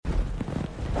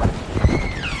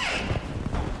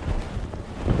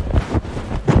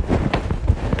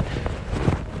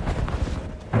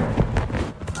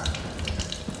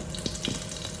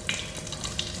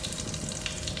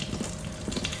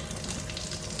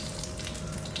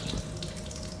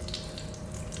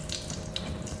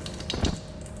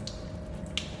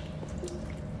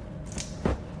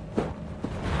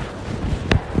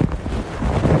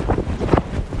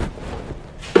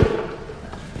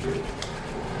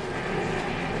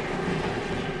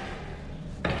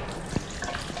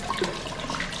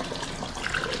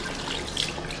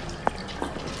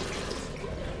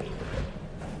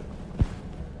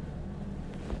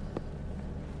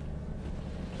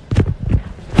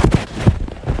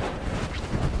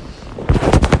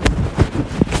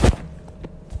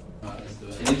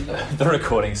the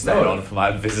recording stayed on for my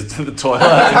visit to the toilet.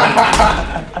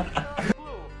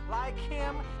 Like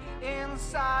him,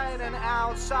 inside and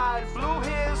outside, blew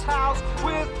his house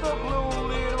with a blue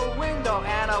little window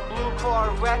and a blue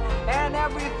Corvette, and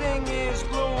everything is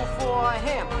blue for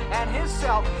him and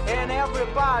himself and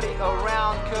everybody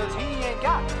around, cause he ain't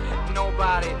got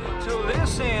nobody to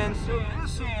listen.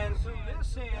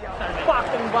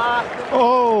 Fucking bastard.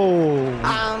 Oh!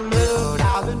 I'm blue,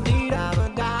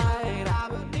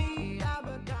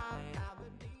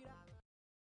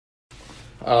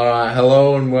 Alright,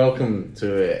 hello and welcome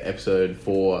to episode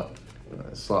 4,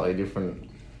 a slightly different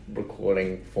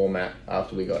recording format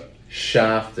after we got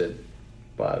shafted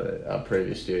by our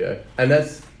previous studio. And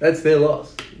that's their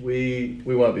loss. We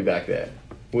won't be back there.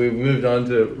 We've moved on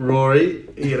to Rory,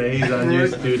 he's our new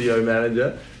studio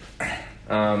manager.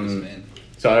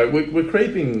 So we're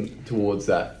creeping towards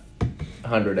that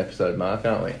 100 episode mark,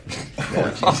 aren't we?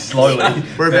 Slowly.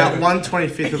 We're about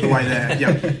 1/25th of the way there.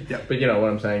 Yep. But you know what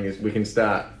I'm saying is we can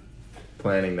start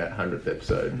planning that 100th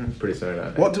episode pretty soon, I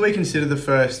think. What do we consider the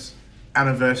first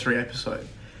anniversary episode?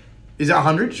 Is it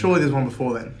 100? Surely there's one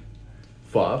before then.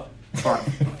 5?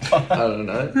 5. I don't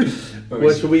know.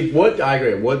 I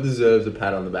agree. What deserves a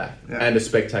pat on the back and a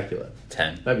spectacular?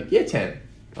 10. Maybe 10.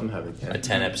 I'm having 10. A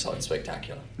 10 episode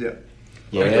spectacular. Yeah.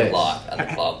 Like Yes. a live at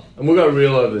the club. And we'll go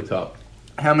real over the top.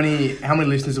 How many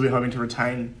listeners are we hoping to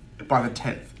retain by the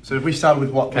 10th? So if we started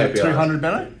with what, KPIs. 200,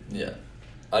 Benno? Yeah.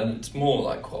 And it's more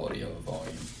like quality over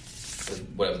volume.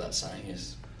 Whatever that saying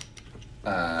is.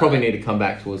 Probably need to come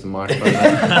back towards the microphone.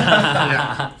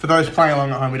 Yeah. For those playing along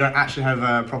at home, we don't actually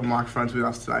have proper microphones with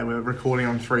us today. We're recording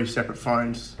on 3 separate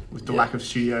phones with the lack of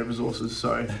studio resources,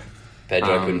 so...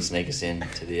 Pedro couldn't sneak us in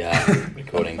to the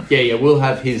recording. Yeah, we'll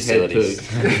have his Facilities.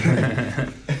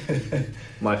 head too.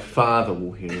 My father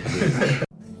will hear it.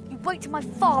 You wait till my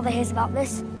father hears about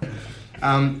this.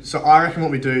 So I reckon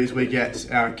what we do is we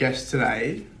get our guest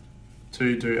today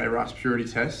to do a rice purity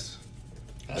test.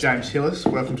 James Hillis,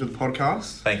 welcome to the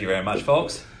podcast. Thank you very much,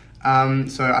 folks.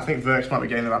 So I think Verx might be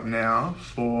getting it up now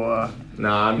for... No,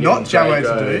 I'm Not getting Jamo to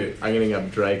Draco. do. I'm getting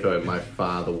up Draco. My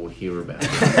father will hear about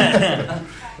it.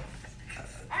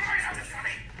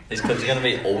 These clips are going to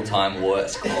be all-time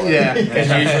worst quality. Yeah. Because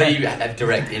usually you have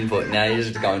direct input. Now you're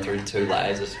just going through 2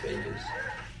 layers of speakers.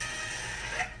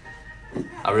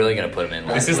 I'm really going to put them in.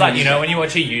 This is like, you know when you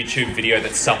watch a YouTube video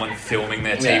that's someone filming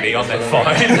their TV on their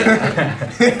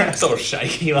phone? Sort of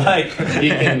shaky, like.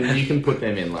 You can put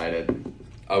them in later.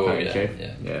 Oh, well, Chief?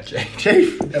 yeah.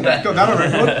 Chief, got that on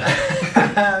record.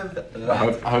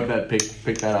 I hope that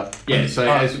picked that up. Yeah,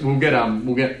 so as we'll get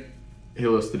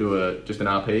Hillis to do just an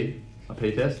RP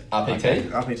test.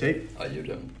 RPT? RPT. Oh, you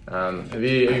do. Are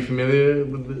you familiar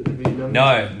with have you done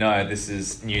No, this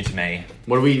is new to me.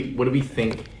 What do we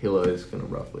think Hilo is going to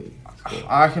roughly score?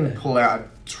 I can pull out...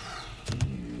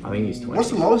 I think he's 20. What's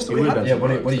the lowest that we have? Yeah,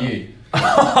 what are you?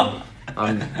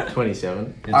 I'm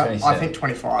 27. I think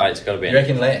 25. Oh, it's got to be. You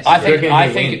reckon less? I think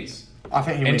wins? I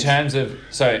think he in wins. terms of,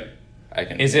 so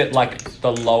is it like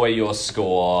the lower your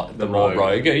score, the more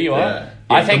rogue you are? Yeah.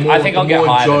 I think I'll get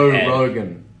higher Joe than Ed.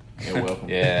 Rogan. You're welcome.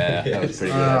 Yeah. That was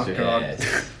pretty good. Oh, actually. God.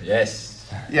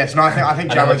 Yes. Yes, no, I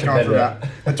think Another Jamo's going for about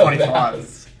a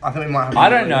 25. I think we might have... I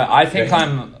don't know. I think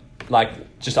I'm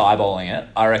like just eyeballing it.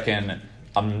 I reckon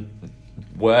I'm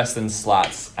worse than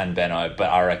Slats and Benno, but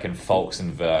I reckon Folks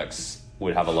and Verx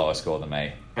would have a lower score than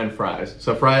me. And Fries.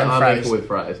 So Fries, And I'm Fries. equal with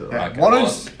Fries. Yeah. Okay. What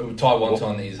is... Ty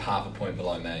Wonton is half a point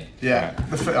below me. Yeah.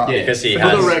 Yeah, Because he for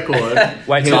has- the record,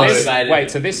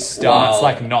 Wait, so this starts Wild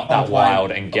like not that on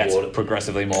wild and gets award.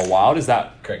 progressively more wild? Is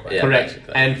that Correct. Yeah, correct.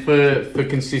 basically. And for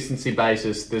consistency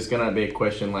basis, there's going to be a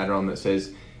question later on that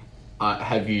says,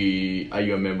 are you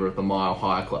a member of the Mile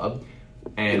High Club?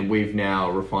 And we've now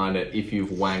refined it. If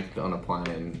you've wanked on a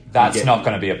plane, that's not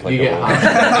going to be you applicable? get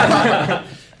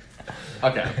half.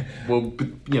 Okay. Well,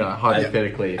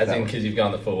 hypothetically, As that in, was- because you've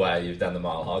gone the full way, you've done the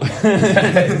mile high.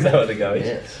 Is that what the go is?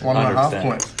 Yes. 1.5 100%.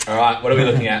 points. All right, what are we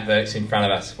looking at, Verx, in front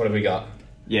of us? What have we got?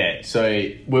 Yeah, so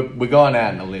we're going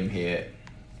out on a limb here.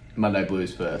 Monday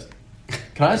Blues first.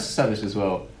 Can I say this as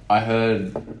well? I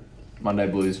heard Monday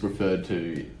Blues referred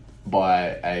to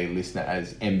by a listener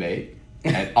as MB,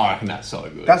 and I reckon that's so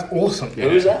good. That's awesome.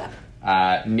 Who's that?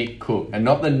 Nick Cook, and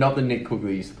not the Nick Cook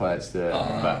that used to play at Sturt,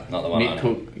 but not the one I Nick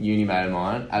know. Cook, uni mate of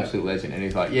mine, absolute legend, and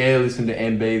he's like, yeah, listen to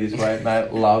MB this week,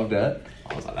 mate, loved it.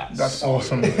 I was like, That's so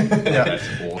awesome. good. Yeah. That's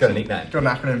Got a awesome. nickname. Got an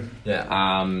acronym.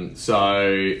 Yeah.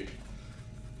 So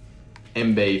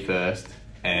MB first,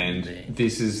 and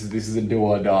this is a do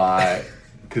or die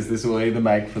because this will either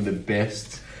make for the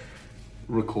best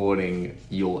recording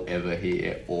you'll ever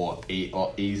hear, or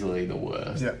easily the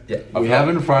worst. Yeah. We have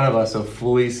in front of us a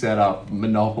fully set up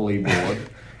Monopoly board,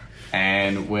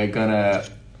 and we're gonna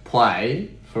play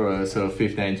for a sort of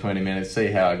 15-20 minutes, see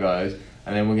how it goes,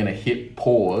 and then we're gonna hit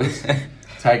pause,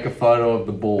 take a photo of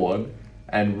the board,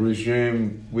 and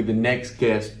resume with the next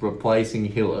guest replacing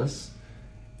Hillis,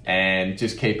 and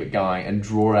just keep it going and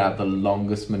draw out the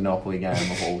longest Monopoly game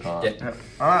of all time.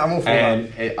 Alright, I'm all for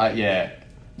And that.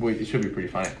 it should be pretty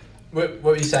funny. What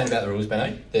were you saying about the rules,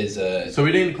 Benno? There's a... So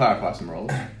we need to clarify some rules.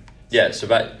 Yeah, so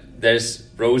but there's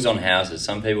rules on houses.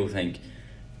 Some people think,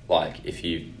 like, if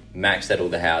you maxed out all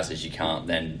the houses, you can't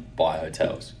then buy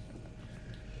hotels.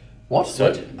 What?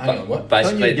 So, Hang on, what? Don't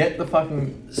basically, you get the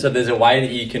fucking... so there's a way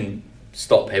that you can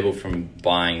stop people from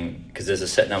buying, because there's a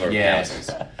set number of houses.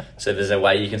 So there's a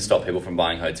way you can stop people from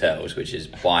buying hotels, which is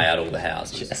buy out all the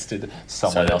houses. Suggested So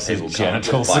someone that else's people can't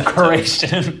genital buy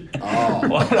secretion. Oh.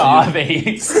 What are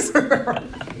these?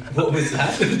 What was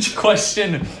that?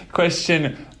 Question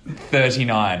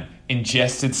 39.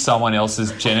 Ingested someone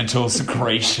else's genital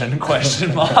secretion?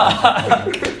 Question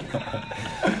mark.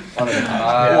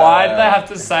 Why did they have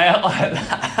to say it like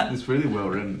that? It's really well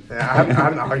written. Yeah, I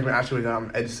had an argument actually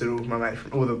with Ed Siddle, my mate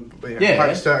from all the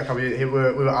Yeah. Sturt a couple of years. We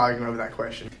were arguing over that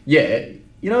question. Yeah,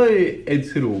 you know Ed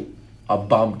Siddle I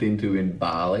bumped into in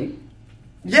Bali?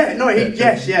 Yeah, no,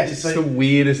 yes. It's the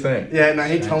weirdest thing. Yeah, no,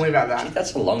 he told me about that.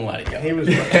 That's a long way to go. He was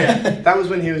that was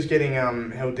when he was getting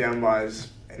held down by his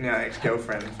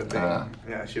ex-girlfriend for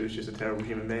being she was just a terrible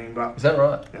human being. But Is that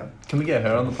right? Yeah. Can we get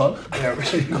her on the pod? yeah,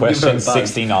 Question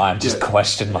 69, just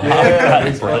question mark. Yeah, we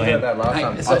That's spoke about brilliant. that last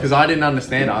time. Hey, so- Because I didn't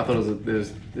understand it. I thought it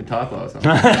was a typo or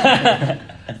something.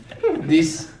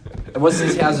 What's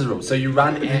this houses rule? So if you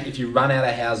run out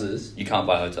of houses, You can't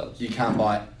buy hotels. you can't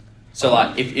buy... So,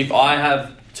 like, if I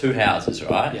have 2 houses,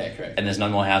 right? Yeah, correct. And there's no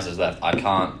more houses left, I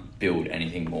can't build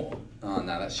anything more. Oh,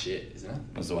 no, that's shit, isn't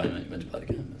it? That's the way you're meant to play the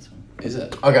game. That's all. Is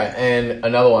it? Okay, and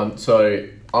another one. So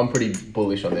I'm pretty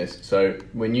bullish on this. So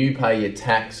when you pay your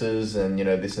taxes and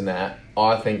this and that,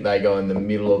 I think they go in the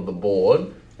middle of the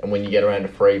board. And when you get around to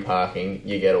free parking,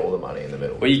 you get all the money in the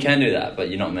middle. Well, you can do that, but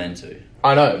you're not meant to.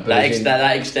 I know, but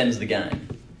That extends the game.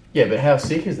 yeah, but how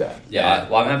sick is that? Yeah,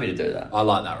 I'm happy to do that. I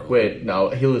like that rule. No,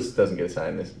 Hillis doesn't get a say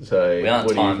in this. So We aren't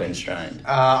what do you time think? constrained.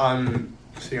 I'm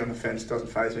sitting on the fence. Doesn't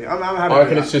faze me. I'm happy. I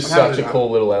reckon with it's that. just I'm happy such a with cool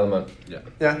little element. that.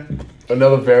 Yeah.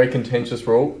 Another very contentious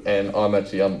rule, and I'm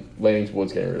leaning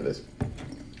towards getting rid of this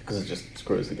because it just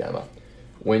screws the game up.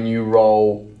 When you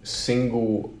roll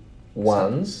single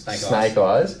ones, snake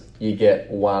eyes, you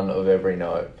get one of every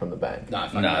note from the bank. No,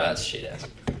 fuck No, that. that's shit ass.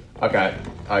 Okay,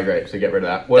 I agree. So get rid of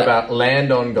that. What about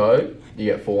land on go? You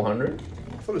get 400.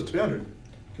 I thought it was 200.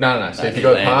 No. So No, if you if you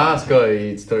go land past go,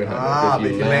 it's 200. But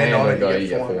if you land on it, go, you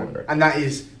get 400. And that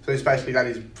is for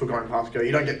going past go.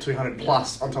 You don't get 200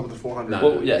 plus on top of the 400. No.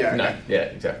 Well, yeah. No, yeah,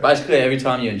 exactly. Basically, every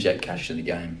time you inject cash in the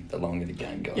game, the longer the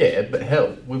game goes. Yeah, but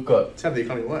hell, we've got That's how the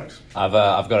economy works. I've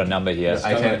got a number here. Let's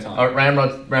go. 18. All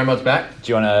right, Ramrod's back.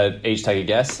 Do you want to each take a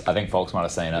guess? I think folks might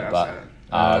have seen it, Yeah, I've but seen it.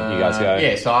 you guys go.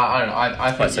 Yeah, so I don't know.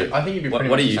 I think so I think you'd be what- pretty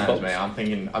what much are the you, same as me. folks? I'm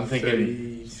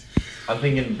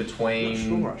thinking Not between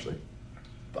sure, actually.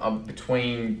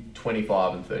 between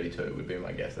 25 and 32 would be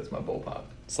my guess. That's my ballpark.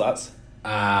 Slats?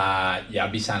 Yeah,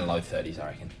 I'd be saying low 30s, I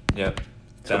reckon. Yep.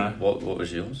 So what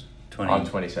was yours? 20. I'm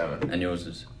 27. And yours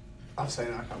is? I've seen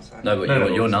it. I can't say. No, but No,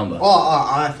 your no, number.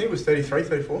 I think it was 33,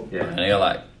 34. Yeah. And I got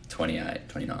like 28,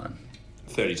 29.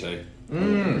 32.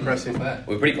 Impressive.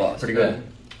 We're pretty close. Pretty good.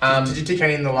 Did you tick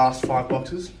any in the last 5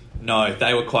 boxes? No,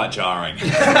 they were quite jarring.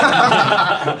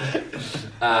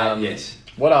 Yes.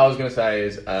 What I was going to say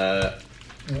is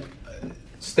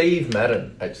Steve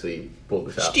Madden actually brought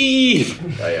this up. Steve!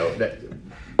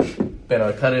 Ben,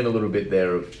 I cut in a little bit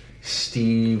there of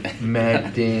Steve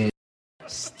Madden.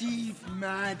 Steve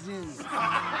Madden.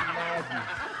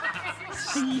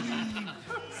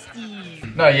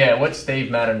 No, yeah, what Steve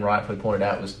Madden rightfully pointed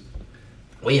out was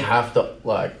we have to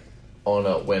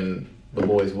honour when the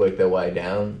boys work their way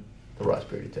down the rice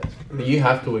purity test. But you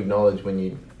have to acknowledge when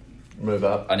you move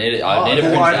up. I need to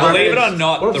Believe it or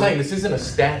not, What I'm the- saying, this isn't a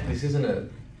static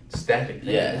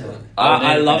thing. Yeah.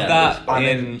 I love Yeah, that I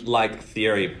in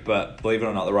theory, but believe it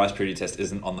or not, the rice purity test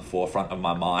isn't on the forefront of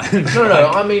my mind.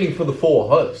 No, I'm meaning for the 4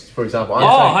 hosts, for example. I'm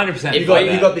Oh, saying,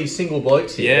 100%. You got these single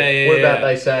blokes here. Yeah, What about yeah.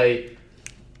 they say,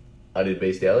 I did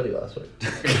bestiality last week.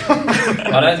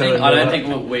 I don't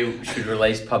think we should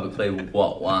release publicly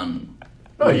what one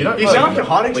No, you don't. You no, sound like you're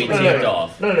hiding we something. ticked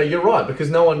off. No, you're right, because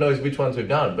no one knows which ones we've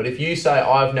done. But if you say,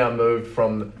 I've now moved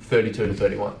from 32 to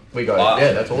 31, we go,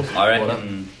 yeah, that's awesome. I Well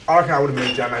reckon. I would have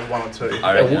moved down maybe 1 or 2.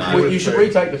 I reckon. done. You should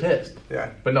retake the test, Yeah.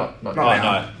 but not Not Oh,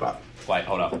 now, no. but Wait,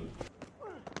 hold up.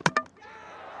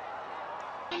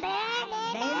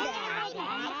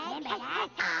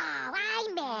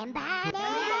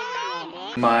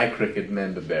 My cricket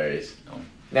member berries.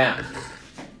 Now,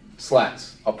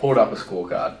 Slats. I pulled up a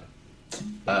scorecard.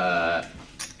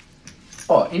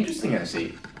 Interesting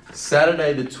actually.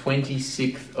 Saturday the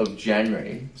 26th of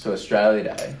January, so Australia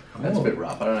Day. That's a bit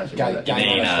rough. I don't actually know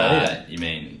that. You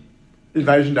mean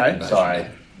Invasion Day. Sorry.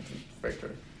 Breakthrough.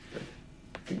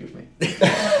 Forgive me.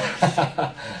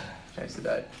 Change the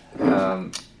date.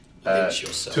 Lynch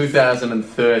yourself.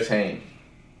 2013.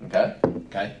 Okay?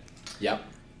 Okay. Yep.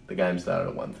 The game started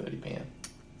at 1:30 p.m.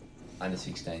 Under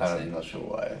 16s. I'm not sure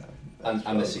why.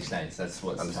 Under 16s. That's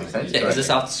what's Under 16s. Yeah, because it's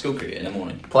after school cricket in the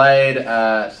morning. Played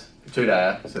at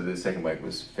 2-day, so the second week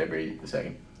was February the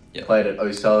 2nd. Yep. Played at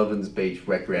O'Sullivan's Beach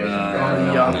Recreation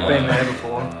Ground. Yeah, I've been there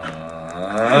before.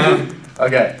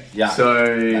 Okay, Yeah.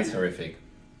 so That's horrific.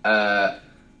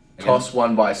 toss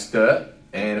won by Sturt,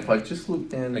 and if I just look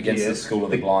down Against here, the School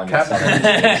of the Blind.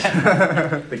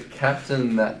 the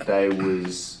captain that day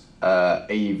was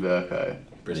E. Verco.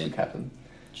 Brilliant. The captain.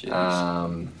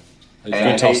 Jeez.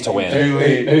 Good toss to win.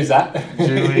 Who's that?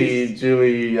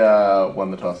 Julie won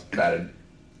the toss, batted.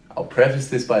 I'll preface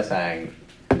this by saying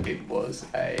it was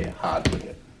a hard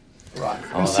wicket. Right.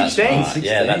 Oh, that's 16, right. 16.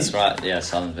 Yeah, that's right. Yeah,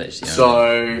 Southern Beach. Yeah.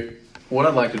 So, what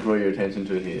I'd like to draw your attention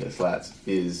to here, Slats,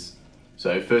 is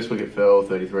so first wicket fell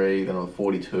 33, then on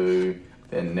 42,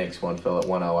 then the next one fell at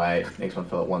 108, next one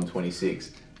fell at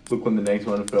 126. Look when the next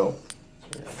one fell.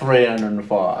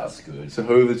 305. That's good. So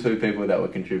who are the two people that were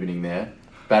contributing there?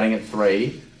 Batting at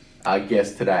 3, our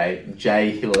guest today,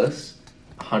 Jay Hillis,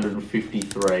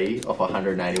 153 off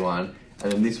 181.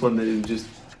 And then this one that will just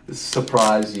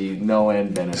surprise you, no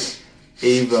end, Bennett.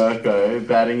 E. Verco,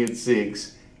 batting at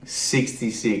 6,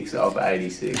 66 off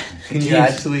 86. Can you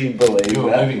actually believe You were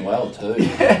that? moving well too.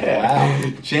 Yeah.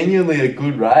 Wow. Genuinely a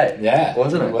good rate. Yeah.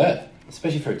 Wasn't it? Good work.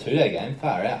 Especially for a 2-day game.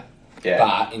 Far out. Yeah.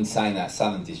 But in saying that,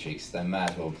 Southern Districts, they may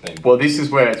as well have been. Well, this is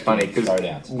where it's funny because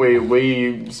Throwdowns.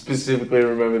 we specifically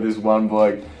remember this one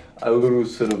bloke, a little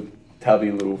sort of tubby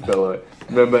little fellow.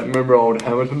 Remember old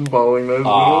Hamilton bowling those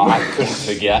Oh, I little? couldn't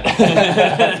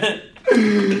forget.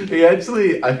 He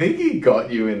actually, I think he got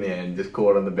you in the end, just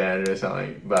caught on the boundary or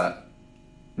something. But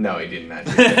no, he didn't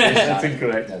actually. That's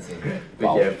incorrect. That's incorrect.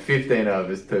 But yeah, 15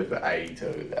 overs, 2 for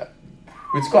 82. That,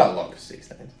 which is quite a lot for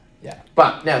 16. Yeah.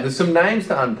 But now there's some names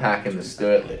to unpack in the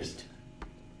Sturt list.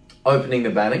 Opening the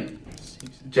batting,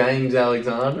 James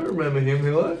Alexander. Remember him,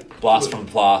 Hilo? Blast from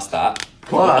plaster.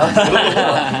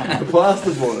 The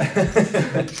plasterboard.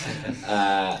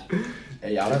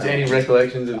 Yeah, I don't know. Any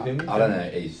recollections of him? I don't know.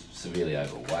 He's severely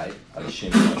overweight. I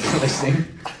assume he's not listening.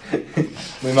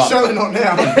 We might. Surely not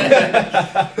now.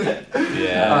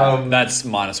 Yeah, that's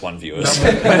 -1 viewers.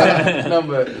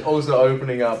 Number also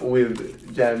opening up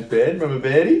with James Baird. Remember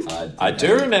Bairdy? I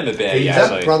do remember Bear, Is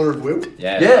actually. that brother of Will?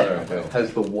 Yeah. Yeah.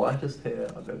 Has the whitest hair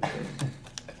I've ever seen.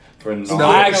 For a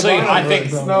I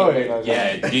think, Snowing.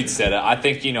 yeah, you'd said it. I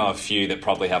think you know a few that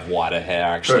probably have whiter hair,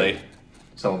 actually. True.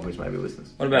 Some of which maybe listeners.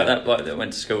 What about that bloke that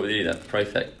went to school with you, that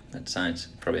prefect at Saints?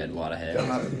 Probably had lighter hair. Don't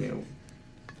know, Neil.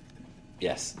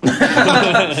 Yes.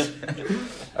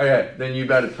 Okay, then you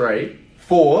batted 3.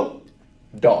 4,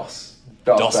 Doss.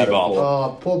 Dossy batted Bob. 4.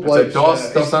 Oh, poor So bloke.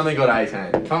 Doss only got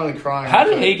 18. Currently crying. How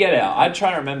did he get out? I'm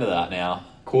trying to remember that now.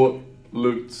 Caught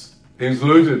loots. He was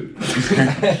looted.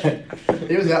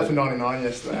 He was out for 99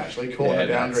 yesterday, actually. Caught on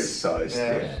the boundary. That's so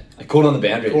sick. I caught on the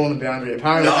boundary. Caught on the boundary.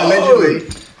 Apparently,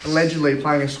 allegedly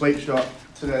playing a sweep shot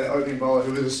to the opening bowler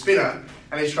who was a spinner,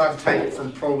 and he's tried to take it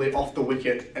from probably off the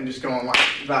wicket and just gone like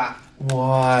that.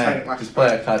 Why? Take it like Just play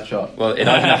a cut shot. Well, it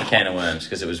opened up a can of worms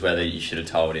because it was whether you should have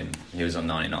told him he was on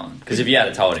 99. Because if you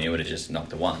had told him, he would have just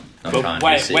knocked a 1. Not trying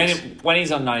But to wait, do 6. when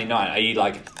he's on 99, are you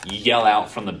like, you yell out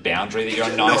from the boundary that you're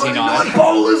on 99?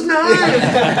 Bowler's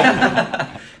name!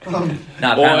 No,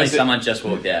 Or apparently is it- someone just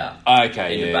walked out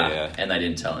Okay, in the yeah, back yeah. and they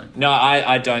didn't tell him. No,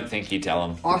 I don't think you tell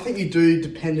him. I think you do,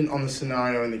 dependent on the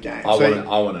scenario in the game. I So,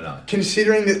 want to know.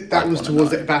 considering that I was wanna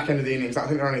towards know. the back end of the innings, I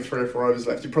think there are only 3 or 4 overs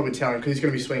left. You'd probably tell him because he's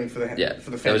going to be swinging for the Yeah,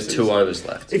 for the there was fences. 2 overs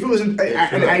left. If it was an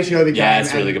 80 over game, Yeah,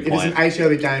 that's a really and good if it's point. an 80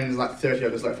 over game, there's like 30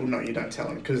 overs left. Well, no, you don't tell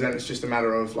them because then it's just a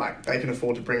matter of like they can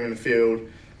afford to bring him in the field,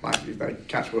 like if they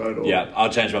catch word or Yeah, I'll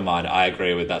change my mind. I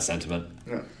agree with that sentiment.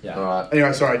 Yeah. Yeah. Alright.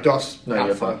 Anyway, sorry, Doss. No, out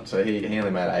you're for- fine. So he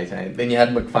only made 18. Then you had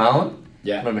McFarlane.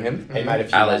 Yeah. Remember him? He made a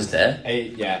few Alistair.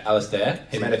 runs. Alistair.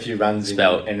 He made a few runs in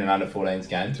Spelled. an under 14s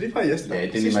game. Did he play yesterday?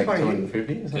 Yeah, didn't he make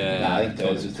 250 or something? Yeah. No, I think Yeah.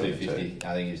 Dawes was 250.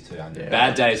 I think he was 200.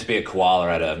 Bad day to be a koala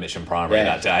at a Mission Primary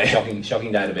that day.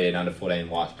 Shocking day to be an under 14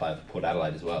 Whites player for Port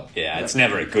Adelaide as well. Yeah, it's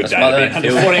never a good That's day why to they be don't under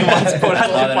feel 14 months. That's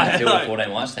why they don't feel the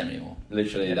 14 Whites team anymore.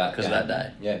 Literally that Because of game. that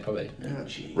day. Yeah, probably.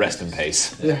 Rest in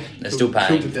peace. Yeah. They're still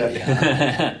paying Killed for to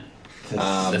death.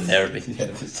 the therapy. Yeah,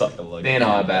 it's psychological. Then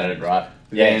I batted, right?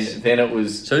 Yes. Then it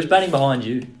was... So who's batting behind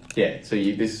you? Yeah, so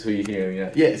this is who you're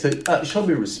hearing. Yeah, so show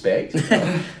me respect.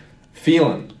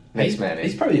 Phelan, next man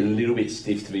He's is. probably a little bit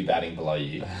stiff to be batting below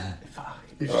you.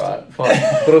 Alright, fine.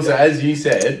 But also, as you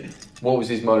said, what was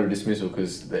his mode of dismissal?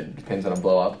 Because that depends on a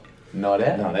blow up. Not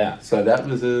out. Not out. So that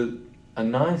was a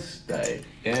nice day.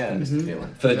 Yeah. Mr.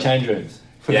 Phelan. For the change rooms.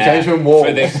 For the change room wall.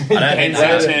 For the I don't think so.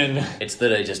 Kensington. It's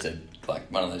literally just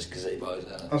one of those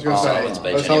gazebos. I was going to say, It's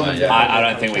beach let's hold anyway, them yeah. down. I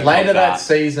don't think we Later caught that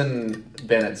season,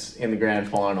 Bennett's in the grand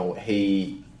final.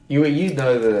 You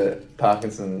know the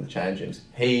Parkinson change rooms.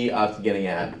 He, after getting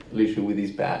out, literally with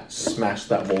his bat, smashed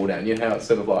that wall down. You know how it's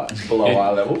sort of like below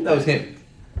eye level? That was him.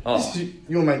 This is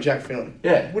your mate Jack Phelan.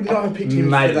 Yeah. Would not have picked him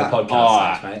Made for the that.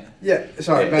 podcast, mate. Yeah,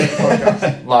 sorry, made the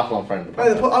podcast. Lifelong friend of the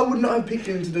Made the podcast. I would not have picked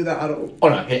him to do that at all. Oh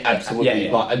no, he absolutely.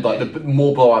 Yeah. Like the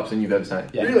more blow ups than you've ever seen.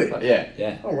 Yeah. Really? Like, yeah.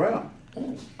 Yeah. Oh wow.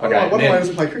 Okay. Why do I then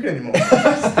doesn't play cricket anymore?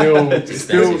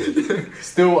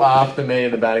 still after me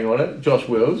in the batting order, Josh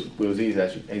Wills. He's a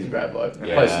great bloke.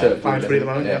 Yeah. Plays Sturt Playing footy at the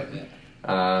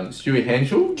moment, Stewie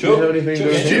Henschel. Do you have anything to do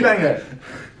with Stu him? Banger.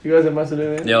 You guys have much to do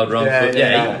with him? The old wrong Yeah, foot.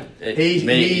 yeah. Yeah, He's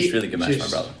he's really good match, my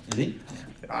just- brother. Is he?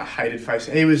 I hated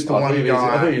facing. He was the I thought one you were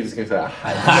guy. just going to say, I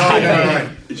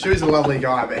hate No. Stu's a lovely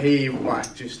guy, but he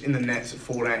just in the nets at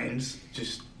 14s,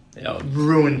 just Yeah,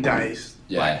 ruined days.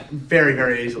 Yeah. Very,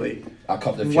 very easily. I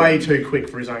copped a few. Way too quick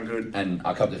for his own good. And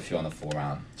I copped a few on the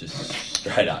 4-round. Just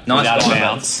straight up. nice Without a guy,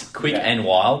 bounce. quick and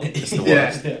wild. It's the Yeah,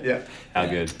 worst. yeah. How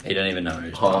good. He don't even know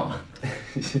who's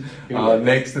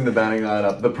Next in the batting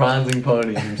lineup, the prancing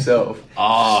pony himself,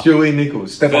 Oh, Stewie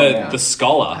Nichols. Step on now. the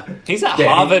scholar. He's at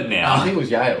Yeah, Harvard I now. think it was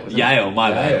Yale. wasn't it? Yale,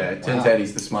 my bad. Yeah, it turns out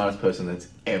he's the smartest person that's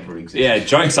ever existed. Yeah,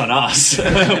 joke's on us.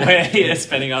 We're here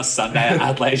spending our Sunday at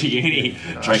Adelaide Uni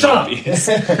drinking Shut up. beers.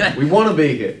 We want to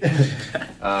be here.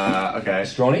 Okay.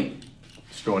 Strawny?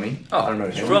 Strawny. Oh, I don't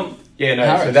know. from Yeah, no.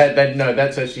 Harris. So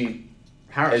that's actually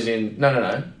Harris. as in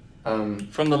no.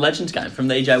 the Legends game from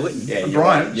the EJ Whitten. Yeah,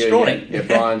 Brian Strawny. Yeah,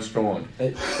 Brian Strawn.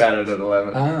 Batted at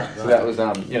 11. Ah, So that was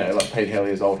like Pete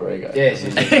Hellier's alter ego. Yes.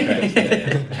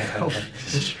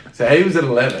 So he was at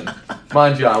 11.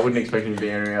 Mind you, I wouldn't expect him to be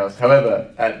anything else.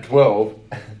 However, at 12,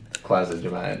 Claza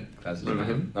Jermaine. Remember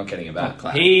him? Not getting it back.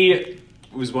 He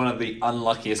was one of the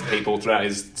unluckiest people throughout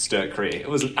his Sturt career. It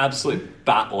was an absolute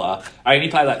battler. I only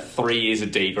played like 3 years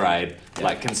of D grade,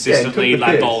 like consistently, took the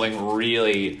like piss. bowling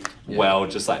really well,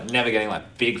 just like never getting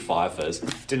like big fifers.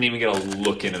 Didn't even get a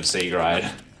look in of C grade,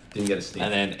 Didn't get a sniff.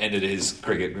 and then ended his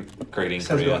cricketing Sounds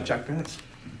a bit career. like Jack Bennett.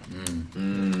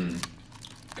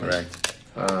 Correct.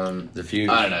 Um, There's a few.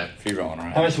 I don't know. Few rolling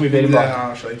around. How much did we beat him No, by?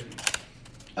 actually.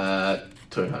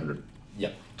 200.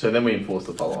 Yep. So then we enforced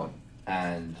the follow on.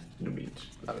 And It'll be,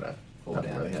 I don't know. Fall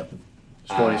Nothing down. really happened.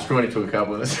 Strawny took a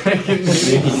couple in a second.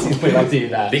 we'd love to hear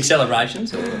that. Big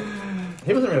celebrations. Or?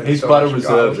 He wasn't really. He's a quite a celebration guy,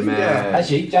 reserved was he? man. Yeah.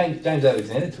 Actually, James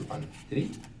Alexander took one. Did he?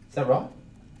 Is that right?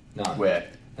 No. Where?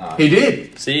 No. He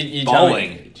did. So you tell me,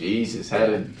 Bowling. Jesus, how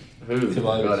did... Who 2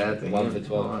 got overs, out there? 1 for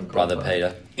 12. Oh, brother God.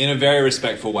 Peter. In a very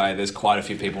respectful way, there's quite a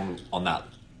few people on that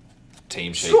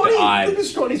team sheet Strawny, that look at I...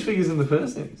 Strawny's figures in the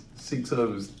first innings. 6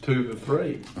 overs, 2 for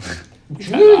 3.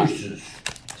 Jesus.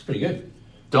 It's pretty good.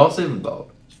 Doss even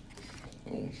bowled.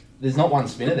 There's not one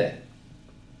spinner there.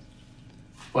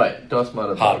 Wait, Doss might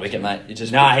have Hard bowled. wicket, mate. You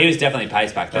just Nah, he was definitely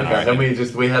pace back then. I Okay, then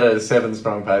reckon. we had a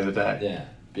 7-strong pace attack. Yeah.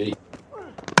 Beauty.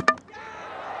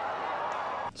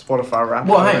 Spotify rap.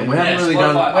 Well, hey, we haven't really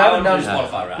done. Spotify. We haven't I wanna done. do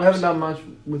Spotify raps. We haven't done much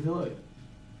with Hilo.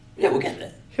 Yeah, we'll get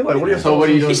there. Hello, what are your So what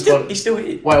are you doing? He's still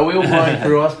here. Wait, are we all playing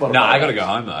through our Spotify? No, I gotta go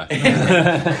home though.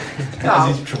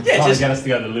 No. Yeah, just Get us to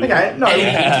go to Liverpool. Okay, no.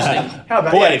 interesting. How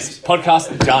about Boys,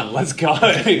 podcast done. Let's go.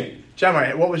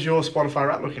 Jamo, what was your Spotify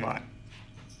rap looking like?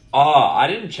 Oh, I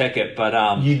didn't check it,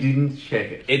 but You didn't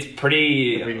check it. it's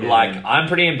pretty Every like man. I'm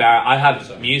pretty embarrassed. I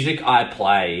have music I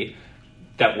play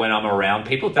that when I'm around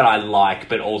people that I like,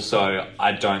 but also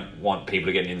I don't want people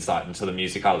to get an insight into the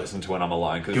music I listen to when I'm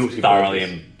alone because it's Guilty thoroughly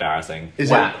pleasures. embarrassing.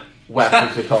 Is WAP. WAP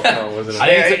was the top song, wasn't I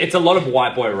it? think it's a lot of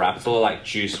white boy rap. It's all like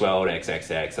Juice WRLD,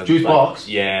 XXX. and Juice like, Box?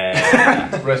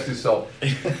 Yeah. Rest his soul.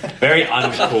 Very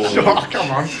uncool. Oh,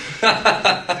 come on.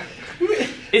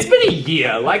 It's been a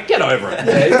year. Like, get over it.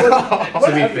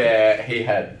 To be fair, he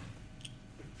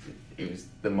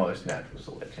the most natural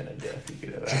selection of death you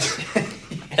could ever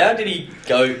have. How did he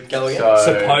go again? So-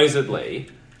 Supposedly,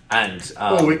 and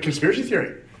conspiracy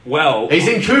theory. well, He's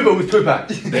in Cuba with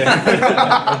Tupac.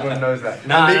 Everyone knows that.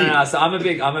 No. So I'm a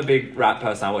big rap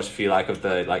person. I watch a few of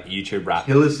the YouTube rap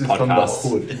Hillis is from the podcasts.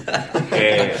 hood.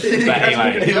 Yeah. But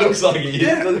anyway, He looks like he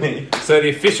is, doesn't he? so the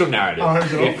official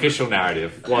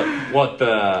narrative, what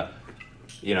the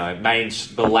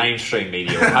the lamestream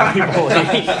media will have you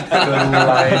believe.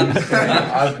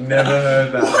 I've never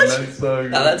heard that. That's so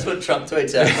good. No, that's what Trump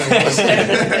tweets out.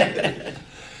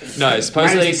 No,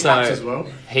 supposedly Amazing taps as well.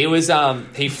 he was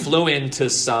he flew into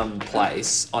some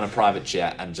place on a private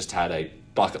jet and just had a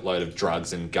bucket load of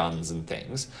drugs and guns and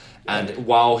things. And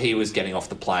while he was getting off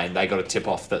the plane, they got a tip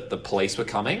off that the police were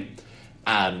coming.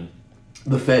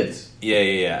 The feds.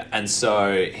 Yeah. And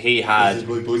so he had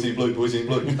Blue.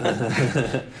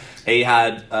 he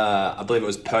had I believe it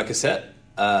was Percocet.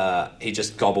 He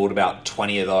just gobbled about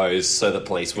 20 of those so the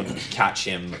police wouldn't catch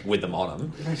him with them on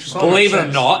him. Believe it or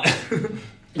not,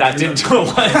 that didn't do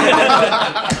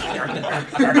it.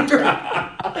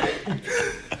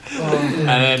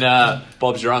 And then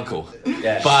Bob's your uncle.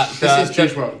 Yeah. But This is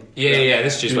Juice WRLD. Yeah,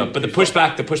 this is Juice WRLD. But the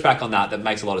pushback on that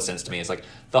makes a lot of sense to me is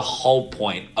the whole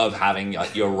point of having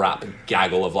your rap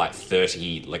gaggle of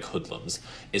 30 hoodlums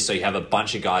is so you have a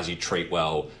bunch of guys you treat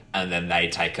well, and then they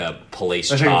take a police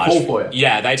They take a charge. fall for you.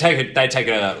 Yeah, they take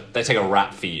a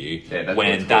rap for you Yeah,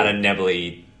 when that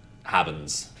inevitably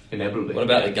happens. Inevitably. What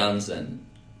about the guns then?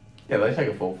 Yeah, they take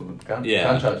a fall for the gun. Yeah.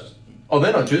 Gun charges. Oh,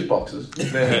 they're not juice boxes.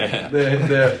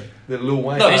 They're Lil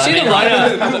Wayne. No, They but seem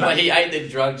to but he ate the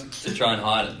drugs to try and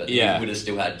hide it, but Yeah. he would have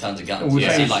still had tons of guns. Well,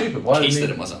 Yeah, he's he stupid. Why kissed didn't at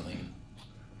he- him or something.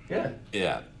 Yeah.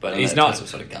 Yeah, But he's it not. depends what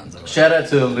sort of guns. They were. Shout out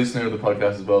to the listener of the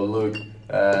podcast as well, Luke,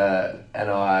 and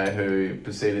I, who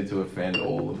proceeded to offend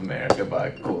all of America by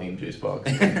calling him juice box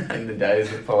in the days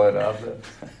that followed after.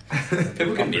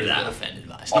 People can be that offended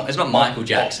by it. It's not Michael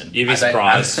Jackson. You'd be They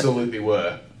surprised. absolutely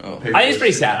were. Oh. People I think it's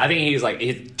pretty were- sad. I think he's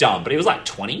dumb, but he was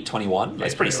 20, 21.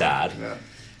 That's pretty sad. Yeah.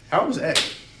 How old was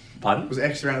X? Pardon? Was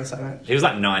X around the same age? He was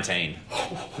 19.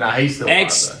 Nah, he's still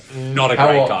X, alive, not a How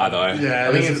great old- guy though. Yeah. though.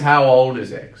 I think it's how old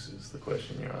is X is the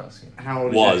question you're asking. How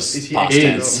old Was. is X? Is he Past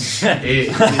X tense.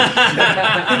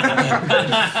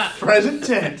 Is. Present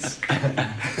tense.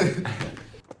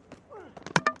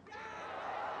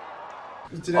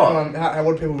 Did anyone,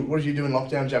 what did you do in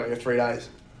lockdown, Jamie, for 3 days?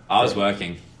 I was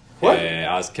working. What?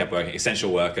 Yeah, I kept working.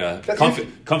 Essential worker. That's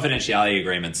Confidentiality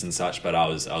agreements and such, but I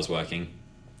was working.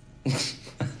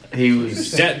 He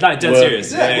was. Dead Work.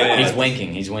 serious. Yeah,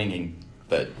 Yeah. He's winking,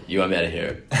 but you won't be able to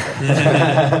hear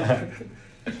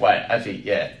it. Wait, actually,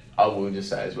 yeah, I will just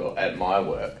say as well, at my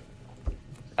work.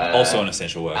 Also an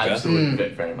essential worker. Absolutely,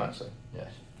 very much so. Yeah.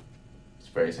 It's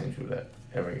very essential that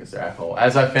everyone gets their alcohol.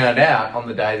 As I found out on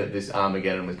the day that this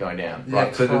Armageddon was going down. Yeah,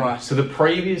 Right, so Christ. the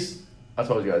previous, I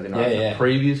told you guys, didn't I? Yeah, yeah. The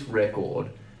previous record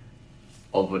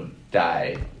of a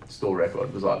day, store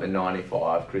record, was the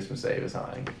 95 Christmas Eve or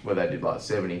something, where they did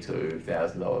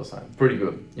 $72,000 or something. Pretty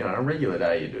good. You know, on a regular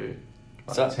day you do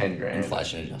So, 10 grand.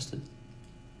 Inflation adjusted.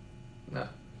 No.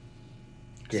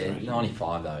 Yeah,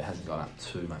 95 though, it hasn't gone up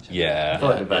too much. Yeah. I feel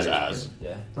like the That's value- ours.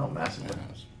 Yeah. Not massively.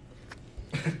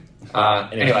 Anyway,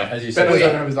 Anyway, as you Ben was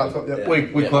said, on his laptop, yep.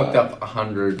 we Yeah. clocked up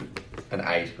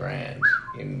 108 grand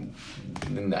in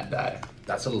that day.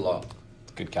 that's a lot.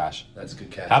 Good cash. That's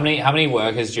good cash. How many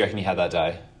workers do you reckon you had that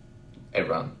day?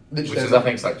 Everyone, Literally which is I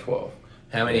think it's 12.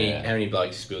 How many Yeah. how many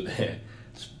blokes spilled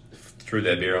threw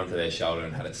their beer onto their shoulder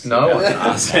and had it slip No out one. their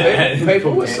arse?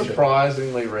 People were Tantrum.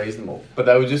 surprisingly reasonable, but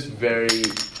they were just very.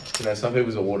 Some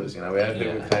people's orders. We had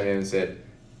people who came in and said,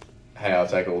 "Hey, I'll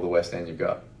take all the West End you've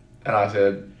got," and I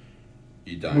said,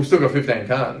 You don't. "We've still got 15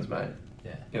 cartons, mate.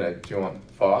 Yeah. Do you want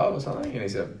 5 or something?" And he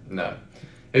said, "No."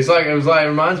 It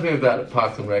reminds me of that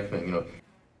Parks and Rec thing,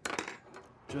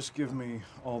 Just give me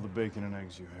all the bacon and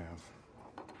eggs you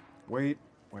have. Wait.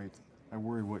 I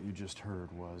worry what you just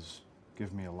heard was,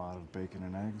 give me a lot of bacon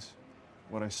and eggs.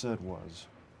 What I said was,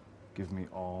 give me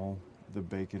all the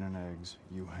bacon and eggs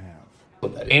you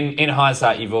have. In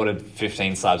hindsight, you've ordered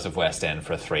 15 slabs of West End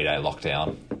for a 3-day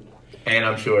lockdown. And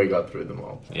I'm sure he got through them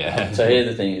all. Yeah. So here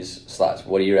the thing is, Slats,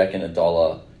 what do you reckon $1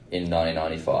 in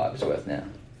 1995 is worth now?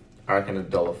 I reckon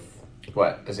 $1.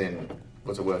 Wait, as in,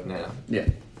 what's it worth now? Yeah.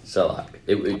 So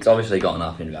it's obviously gone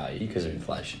up in value because of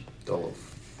inflation.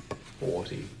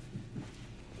 $1.40.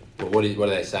 But what do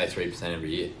they say? 3%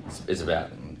 every year. It's about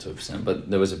 2%,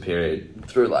 but there was a period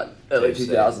through early 2000s.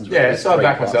 where it Yeah, was so I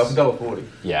back 3+. myself, $1.40.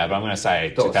 Yeah, but I'm going to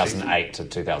say $1.60. 2008 to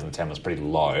 2010 was pretty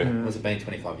low. What's it been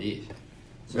 25 years?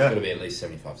 So Yeah. it's got to be at least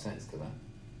 75 cents to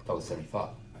that. $1.75.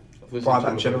 By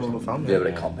that general rule of thumb. Yeah, but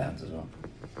it compounds as well.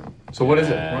 So what is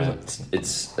it? Yeah. What is it?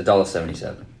 It's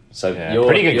 $1.77. So Yeah, you're,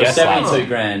 pretty good you're guess, 72 lads.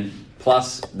 grand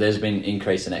plus there's been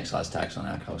increase in excise tax on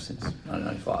alcohol since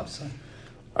 1995. So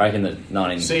I reckon that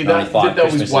 1995 See, that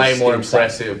was Christmas way is more still safe.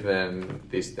 impressive than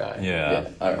this day. Yeah.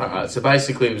 I reckon. Alright, so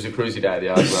basically it was a cruisy day at the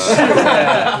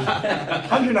Ardborough.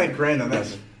 108 grand on that.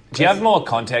 Do you have more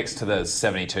context to the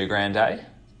 72 grand day?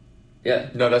 Yeah.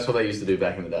 No, that's what they used to do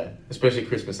back in the day, especially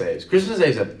Christmas Eves. Christmas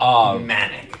Eves are Oh.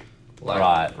 manic.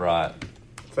 Right.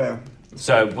 Fair.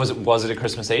 So was it a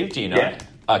Christmas Eve? Do you know? Yeah.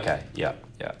 Okay. Yeah.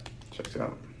 Checked it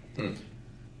out.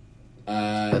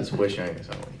 That's we're showing us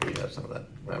something. We have some of that.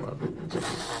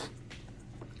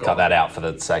 Cut that out for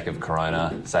the sake of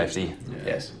Corona safety.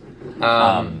 Yes.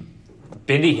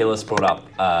 Bindi Hillis brought up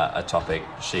a topic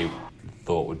she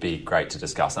thought would be great to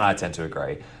discuss, and I tend to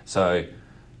agree. So,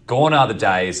 gone are the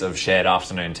days of shared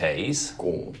afternoon teas.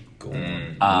 Gone.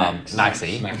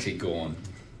 Maxi, Maxi gone.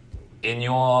 in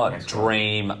your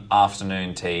dream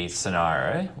afternoon tea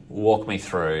scenario, walk me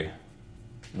through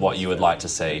what you would like to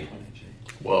see.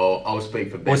 Well, I'll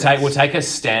speak for Ben. We'll take a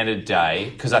standard day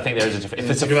because I think there is a difference.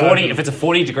 If it's a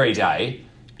 40-degree day,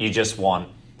 you just want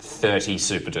 30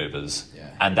 super dupers,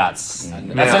 and that's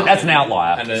an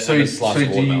outlier. And a So slice of do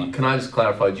watermelon. you, can I just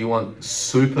clarify? Do you want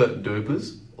super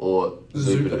dupers or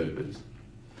super dupers?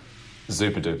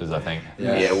 Super dupers, I think.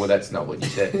 Yeah, well, that's not what you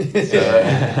said.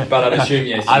 But I'd assume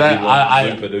yes. I don't. you want I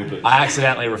super dupers. I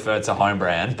accidentally referred to home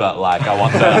brand, but like I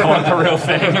want the real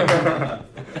thing.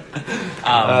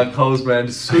 Coles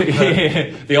brand super.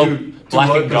 The old black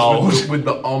and gold. with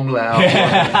the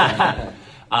omlaut.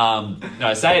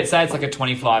 No, say it's like a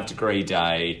 25-degree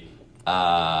day.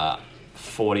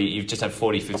 40. You've just had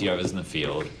 40, 50 overs in the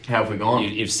field. How have we gone?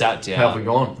 You've sat down. How have we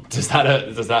gone? Does that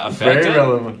affect Very it?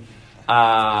 relevant.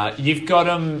 You've got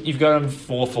them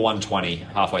 4 for 120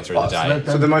 halfway through the day.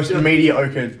 So the most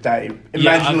mediocre day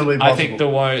imaginably possible. I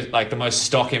think the most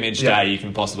stock image day you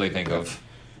can possibly think of.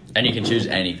 And you can choose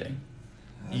anything.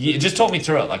 Just talk me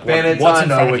through it. Like Ben, what's I in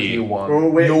know front what of you you? want.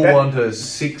 Well, You'll Ben- want a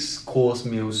 6-course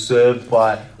meal served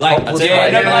by Like, topless but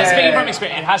ladies. like speaking from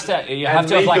experience, it has to. You have And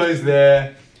to have like. Nico's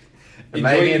there. And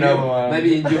maybe Enjoying the another meal. one.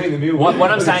 Maybe enjoying the meal.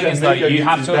 What I'm saying is though, Nico you gets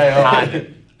have his to day have off.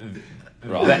 had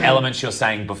the elements you're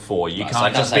saying before. You So I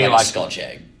can't just say be like like. a Scotch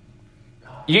egg.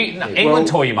 England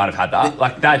tour, you might have had that.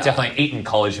 Like that, definitely. Eton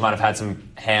College, you might have had some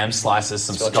ham slices,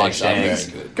 some Scotch eggs.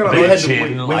 Very good. Can I We Bit had, of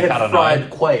gin, we like, had I don't fried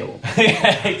know. quail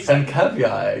and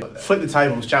caviar. Flip the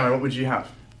tables, Jamie. What would you have?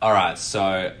 All right,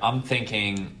 so I'm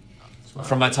thinking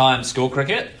from my time school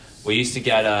cricket, we used to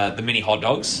get the mini hot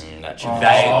dogs. That should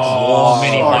They warm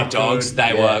mini so hot dogs. good.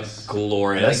 They Yes. were Are they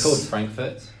glorious. called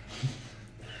Frankfurts?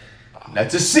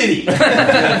 That's a city in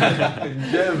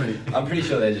Germany. I'm pretty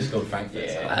sure they're just called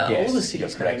Frankfurts. Yes. all the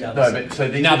cities correct. No, but so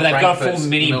these No, are but they've got a full Frankfurt's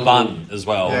mini milk- bun as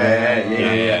well. Yeah.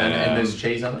 Yeah. And there's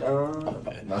cheese on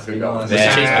it. Must be be nice. nice.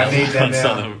 Yeah, cheese I balls. need them It's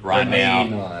now. on them right now.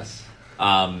 Nice.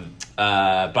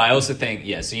 But I also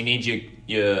think, so you need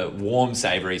your warm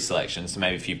savoury selection, so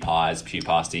maybe a few pies, a few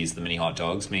pasties, the mini hot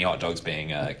dogs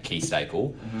being a key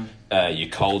staple. Your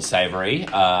cold savoury,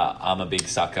 I'm a big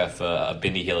sucker for a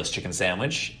Bindi Hillis chicken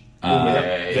sandwich.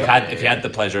 If you had the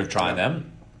pleasure of trying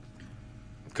them,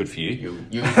 good for you.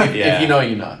 If you know,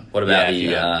 you know. What about Yeah, if you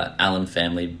the know. Allen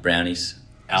family brownies?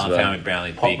 as Allen well? family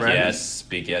brownie, Hot brownies.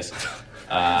 Big yes.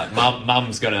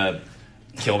 Mum's gonna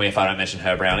kill me if I don't mention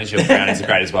her brownies. Your brownies are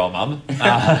great as well, Mum.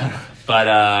 But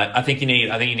I think you need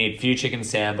a few chicken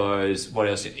sambos. What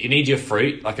else? You need your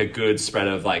fruit, like a good spread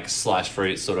of like sliced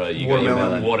fruit, sort of. You got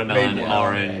your watermelon, Maybe.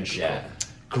 orange. Yeah.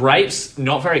 Grapes,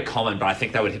 not very common, but I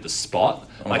think they would hit the spot.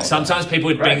 Like sometimes people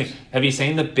would bring. Grapes. Have you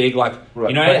seen the big like? Right,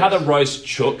 You know how the grapes. roast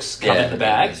chooks come Yeah, in the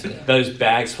bags? yeah. Those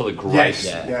bags full of grapes.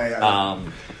 Yes. Yeah.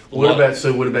 What about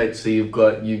so you've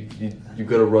got you've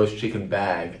got a roast chicken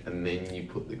bag and then you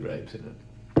put the grapes in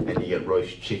it and you get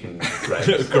roast chicken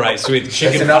grapes. grapes with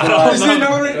chicken That's fat on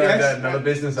another, them. Yes. another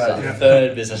business So idea.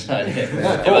 third business idea.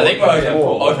 I think we're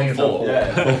Four. I think four.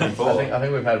 it's four. I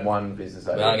think we've had one business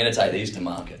idea. Well, I'm going to take these to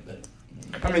market. But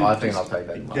I mean, I think I'll take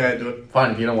that. yeah, do it.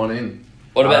 Fine, if you don't want in.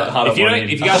 what about If you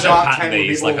guys don't Shark patent Tank would be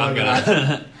these, like all I'm over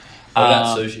gonna. what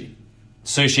about sushi?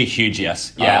 Sushi, huge,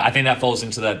 yes. Yeah, Oh. I think that falls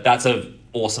into that's a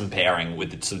awesome pairing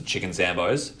with some chicken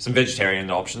zambos. Some vegetarian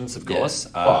options, of Yeah. course.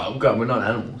 Oh, God, we're not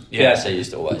animals. Yeah. PRC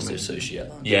used to always do sushi at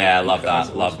lunch. Yeah, love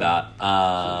that. Love that.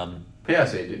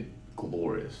 PRC did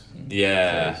glorious.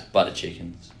 Yeah. Butter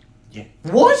chickens.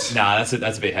 What? Nah,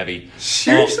 that's a bit heavy.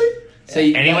 Seriously?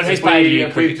 See, Anyone who's If played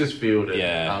we've cricket, just fielded,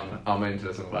 Yeah. I'm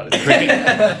into somebody.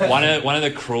 one of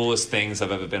the cruelest things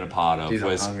I've ever been a part of Jeez, I'm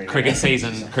was hungry now. cricket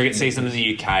season. Cricket season in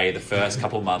the UK. The first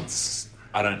couple months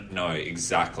I don't know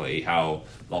exactly how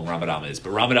long Ramadan is,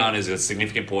 but Ramadan is a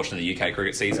significant portion of the UK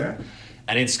cricket season. Yeah.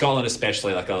 And in Scotland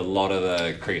especially, like a lot of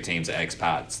the cricket teams are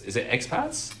expats. Is it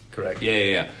expats? Correct.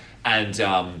 Yeah. And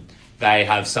they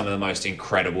have some of the most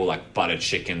incredible like butter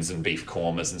chickens and beef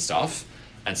kormas and stuff.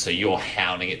 And so you're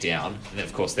hounding it down. And then,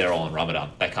 of course, they're all in Ramadan.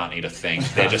 They can't eat a thing.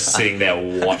 They're just sitting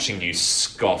there watching you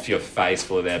scoff your face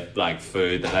full of their like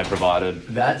food that they provided.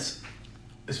 That's,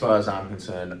 as far as I'm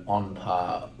concerned, on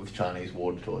par with Chinese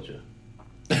water torture.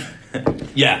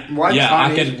 Yeah. Why yeah,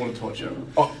 Chinese water torture?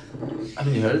 Oh,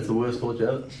 haven't you heard it's the worst torture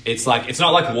ever? It's not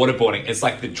like waterboarding. It's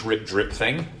like the drip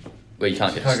thing. Where you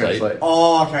can't get to Can't go to sleep. sleep.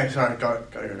 Oh, okay, sorry, go.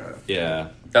 Yeah.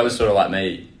 That was sort of like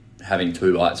me having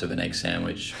 2 bites of an egg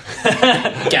sandwich.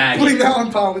 Gagged. Putting that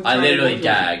on par with I Chinese literally water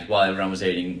gagged while everyone was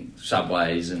eating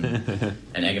Subways and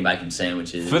egg and bacon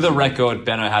sandwiches. For the record,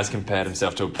 Benno has compared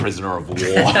himself to a prisoner of war.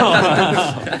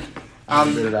 A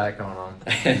bit of that going on.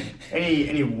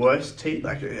 Any worst team,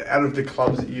 like out of the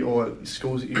clubs that you or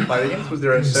schools that you played against? Was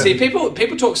there a See, certain...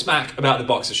 people talk smack about the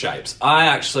boxer shapes. I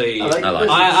actually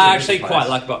I actually quite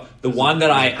like the one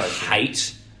that I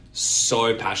hate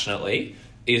so passionately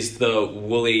is the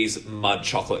Woolies mud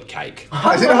chocolate cake.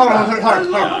 Is it, hold on.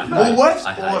 Woolworths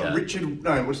I hate or that. Richard?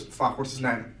 No, what's his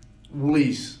name?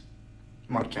 Woolies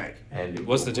mud cake. And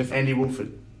What's the difference? Andy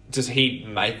Woolford. Does he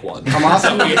make one? I'm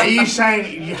asking you. Are you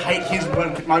saying you hate his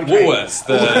mud cake? Woolworths,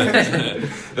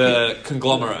 the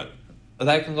conglomerate. Are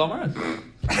they a conglomerate?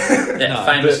 Yeah, No,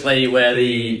 famously where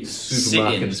the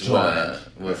supermarkets sit-ins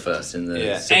were first in the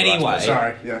Yeah. civilized Anyway. world.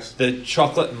 Sorry. Yes. The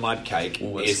chocolate mud cake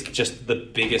Woolworths. is just the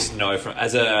biggest no from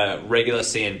as a regular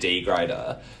C&D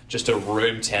grader. Just a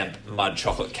room temp mud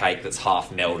chocolate cake that's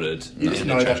half melted. in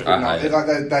No, the that's chocolate. I hate it. like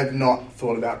they've not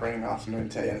thought about bringing afternoon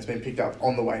tea, and it's been picked up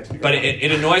on the way to the. But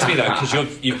it annoys me though because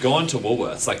you've gone to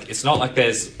Woolworths. Like it's not like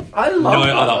there's I love no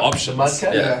that. other options. Mud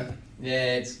cake? Yeah.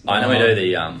 Yeah, it's. I know we do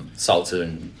the salted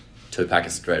and 2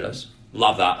 packets of Doritos.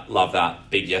 Love that.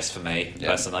 Big yes for me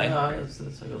personally. Yeah, I got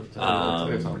something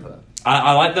for that.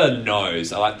 I like the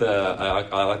nose. I like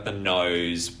the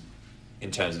nose in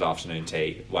terms of afternoon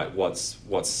tea. Like what's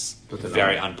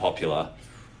very unpopular.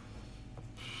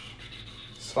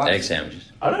 Egg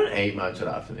sandwiches. I don't eat much at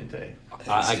afternoon tea.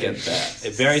 I get that.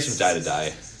 It varies from day to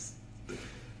day.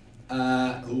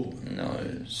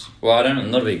 Nose. Well,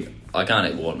 I'm not a big. I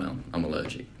can't eat watermelon. I'm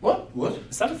allergic. What?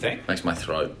 Is that a thing? Makes my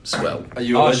throat swell. Are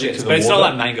you Oh allergic shit! to the But it's not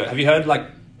water? like mango. Have you heard like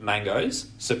mangoes?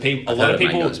 So people, I've a lot heard of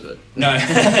people. mangoes, but No.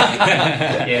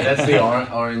 Yeah, that's the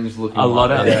orange looking A lot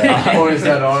one. of- Yeah. Or is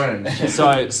that orange?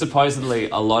 So supposedly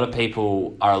a lot of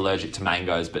people are allergic to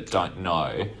mangoes but don't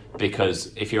know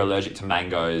because if you're allergic to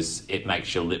mangoes, it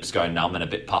makes your lips go numb and a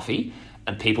bit puffy,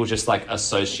 and people just like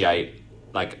associate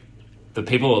like the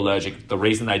people who are allergic. The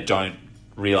reason they don't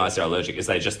realize they're allergic is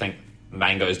they just think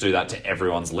mangoes do that to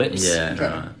everyone's lips. yeah, Okay.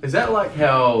 no. Is that like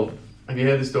how... Have you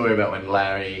heard the story about when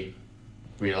Larry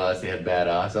realised he had bad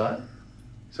eyesight?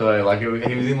 So, like, he was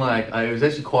in, like... It was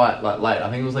actually quite, like, late. I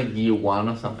think it was, like, year 1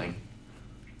 or something.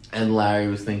 And Larry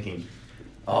was thinking,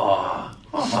 oh,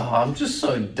 I'm just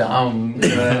so dumb. You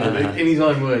know? In his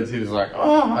own words, he was like,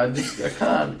 I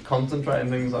can't concentrate and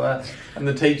things like that. And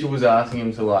the teacher was asking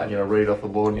him to, like, read off the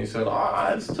board, and he said,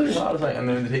 it's too hard. And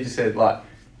then the teacher said, like,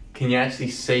 can you actually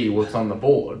see what's on the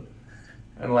board?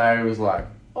 And Larry was like,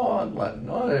 no,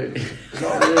 not really.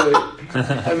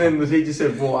 And then the teacher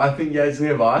said, well, I think you actually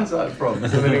have eyesight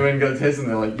problems. And then he went and got tested, and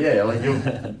they're like, yeah, like you're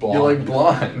like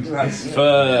blind.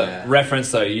 For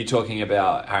reference, though, you talking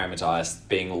about Harry Matthias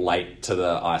being late to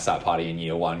the eyesight party in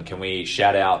year 1. Can we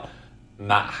shout out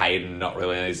Matt Hayden not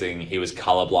realizing he was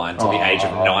colourblind to the age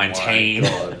of 19?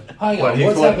 Hang on,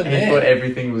 what's happened He there? thought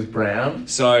everything was brown.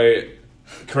 So,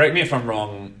 correct me if I'm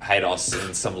wrong, Haydos,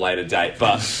 in some later date,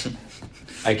 but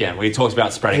again, we talked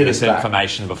about spreading Hit us back.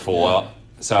 misinformation before,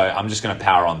 so I'm just going to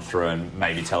power on through and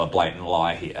maybe tell a blatant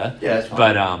lie here. Yeah, that's fine.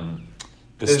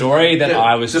 But the story that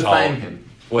I was told defame him.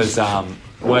 was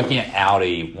working at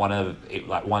Audi.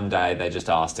 One day they just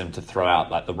asked him to throw out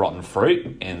like the rotten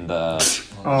fruit in the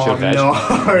chilled veg. no.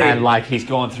 And like he's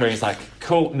gone through, he's like,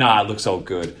 cool, nah, it looks all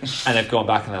good. And they've gone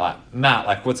back and they're like, Matt,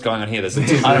 like what's going on here? There's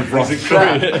a ton of rotten fruit.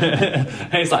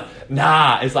 And he's like,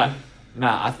 nah. It's like,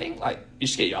 Matt, I think like you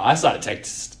should get your eyesight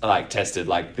tested.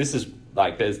 Like this is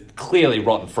like there's clearly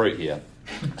rotten fruit here.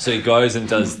 So he goes and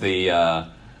does the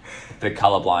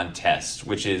colorblind test,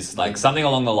 which is like something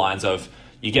along the lines of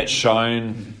you get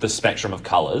shown the spectrum of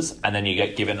colors and then you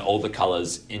get given all the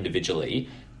colors individually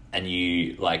and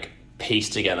you like piece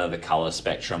together the color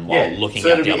spectrum while looking so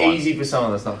at it'd the be other one. easy for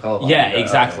someone that's not colourblind. Yeah, to go,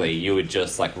 exactly. You would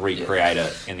just like recreate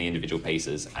it in the individual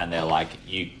pieces and they're like,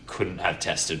 you couldn't have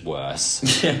tested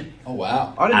worse Oh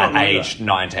wow! I did not at know age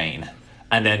 19.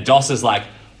 And then Doss is like,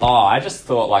 oh, I just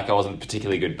thought like I wasn't a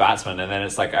particularly good batsman. And then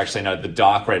it's like, actually, no, the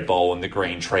dark red ball and the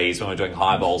green trees, when we're doing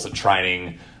high balls at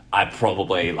training, I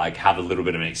probably like have a little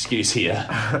bit of an excuse here.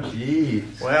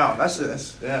 Jeez. Wow,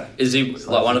 that's yeah. Is he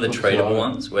like one of the treatable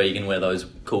ones where you can wear those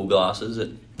cool glasses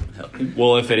that help you?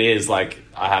 Well, if it is, like,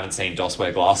 I haven't seen Doss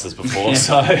wear glasses before,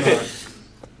 so...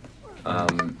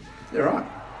 You're right.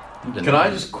 Can I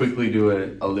just quickly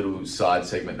do a little side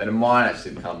segment that it might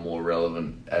actually become more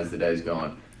relevant as the days go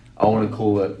on? I want to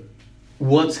call it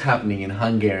what's happening in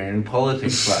Hungarian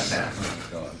politics right now.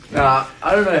 Now,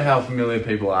 I don't know how familiar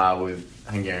people are with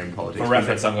Hungarian politics. For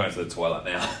reference, I'm going to the toilet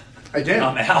now. Again?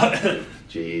 I'm out.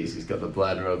 Jeez, he's got the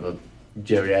bladder of a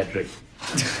geriatric.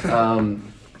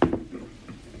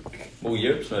 Well,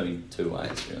 Europe's moving 2 ways.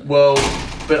 Really. Well,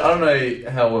 but I don't know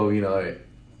how well you know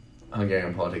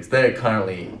Hungarian politics. They're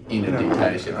currently in a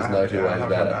dictatorship. There's no two ways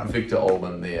about it. Viktor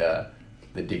Orban, the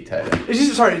dictator. This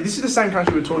is the same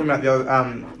country we were talking about the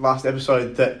other last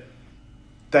episode that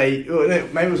they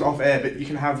maybe it was off air, but you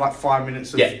can have like 5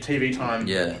 minutes of TV time.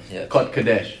 Yeah. Kot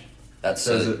Kadesh. That's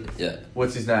yeah.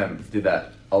 What's his name? Did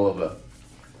that? Oliver.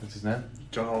 What's his name?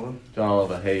 John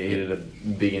Oliver. He did a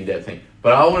big in-depth thing.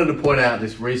 But I wanted to point out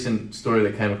this recent story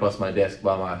that came across my desk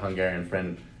by my Hungarian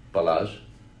friend Balázs.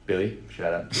 Billy,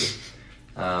 shout out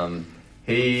to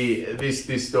you.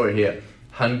 This story here.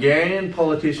 Hungarian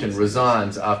politician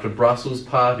resigns after Brussels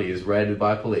party is raided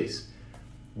by police.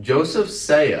 Joseph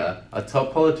Sayer, a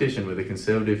top politician with the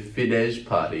conservative Fidesz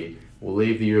party, will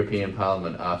leave the European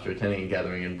Parliament after attending a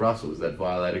gathering in Brussels that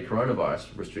violated coronavirus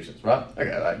restrictions. Right?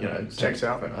 Okay, checks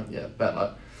out. Yeah, bad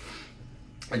luck.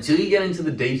 Until you get into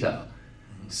the detail,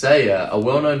 Sayer, a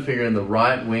well-known figure in the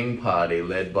right-wing party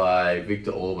led by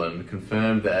Viktor Orban,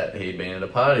 confirmed that he'd been at a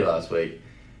party last week.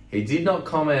 He did not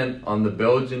comment on the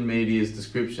Belgian media's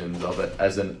descriptions of it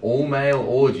as an all-male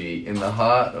orgy in the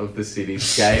heart of the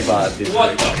city's gay bar district.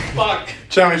 What the fuck?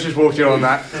 Chalmers just walked in on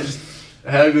that.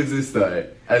 How good is this though?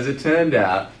 As it turned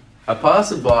out, a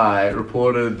passerby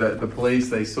reported that the police,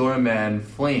 they saw a man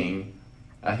fleeing.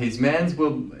 His hands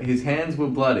were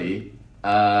bloody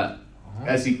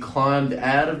as he climbed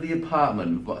out of the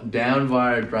apartment down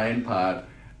via a drain pipe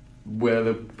where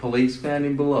the police found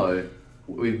him below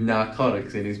with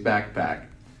narcotics in his backpack.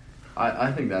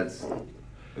 I think that's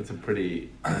a pretty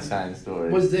insane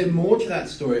story. Was there more to that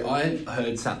story? I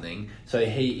heard something. So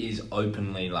he is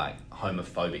openly like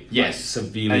homophobic. Yes, like,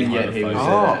 severely and yet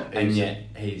homophobic.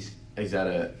 He's at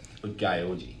a gay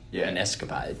orgy. Yeah. An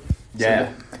escapade.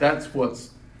 Yeah, so that's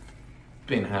what's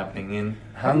been happening in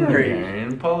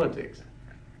Hungarian politics.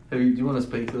 Do you want to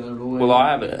speak to that at all? Well,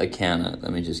 I have a counter.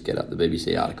 Let me just get up the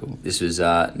BBC article. This was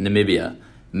Namibia.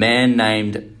 Man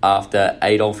named after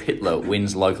Adolf Hitler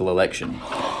wins local election.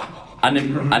 A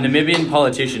Namibian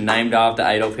politician named after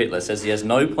Adolf Hitler says he has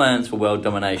no plans for world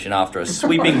domination after a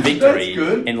sweeping victory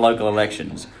in local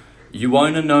elections.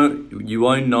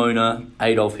 Nona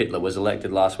Adolf Hitler was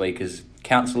elected last week as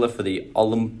councillor for the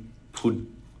Olympunja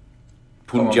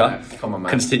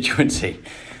constituency.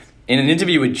 In an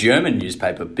interview with German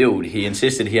newspaper Bild, he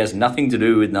insisted he has nothing to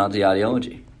do with Nazi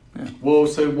ideology. Yeah. Well,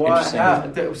 so why?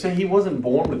 So he wasn't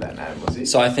born with that name, was he?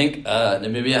 So I think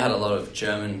Namibia had a lot of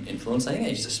German influence. I think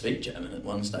they used to speak German at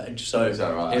one stage. So is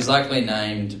that right? He was likely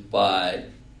named by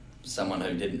someone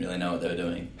who didn't really know what they were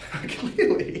doing.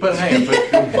 Clearly. But hang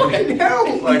on, fucking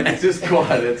hell! Like it's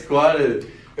quite a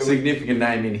significant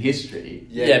name in history.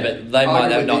 Yeah, but they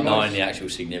might have not known the actual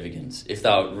significance if they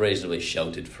were reasonably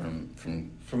sheltered from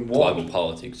global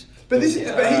politics. But how old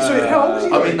was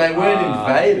he? I mean, they weren't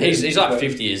invaded. He's like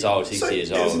 50 years old, 60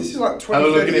 years old. This is like 20,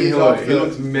 look 30 at him. years old. He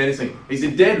looks menacing. He's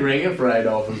a dead ringer for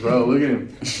Adolf as well. Look at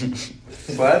him.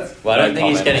 What? Well, I don't think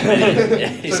he's getting many.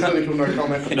 No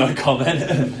comment. No comment.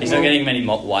 He's not getting many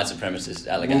white supremacist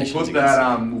allegations. We'll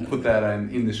put that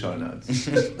in the show notes.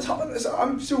 So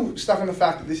I'm still stuck on the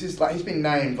fact that this is like he's been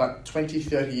named like 20,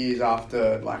 30 years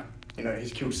after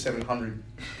he's killed 700.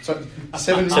 So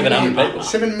 7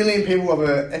 million people of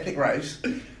an ethnic race,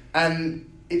 and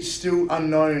it's still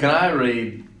unknown. Can I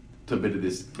read a bit of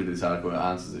this article that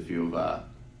answers a few of our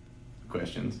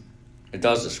questions? It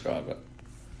does describe it.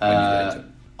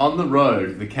 On the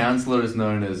road, the councillor is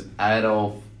known as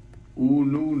Adolf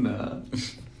Ununa,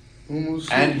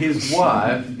 and his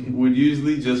wife would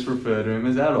usually just refer to him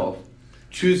as Adolf,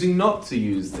 choosing not to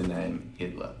use the name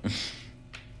Hitler.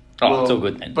 It's all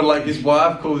good then. But his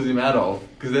wife calls him Adolf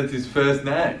because that's his first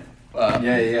name.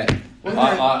 Yeah.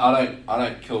 I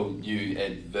don't call you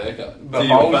Ed Verker. The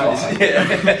whole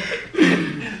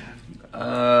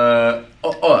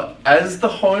as the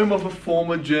home of a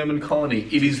former German colony,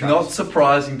 it is not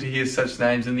surprising to hear such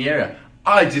names in the area.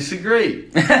 I disagree.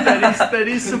 that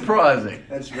is surprising.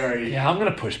 That's very. Yeah, I'm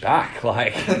gonna push back.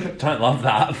 Like, don't love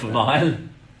that for mine.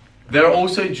 There are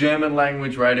also German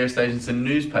language radio stations and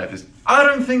newspapers. I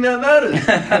don't think that matters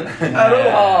at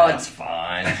all. Oh, it's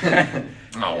fine.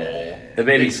 The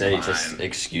BBC just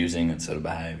excusing that sort of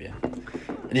behaviour.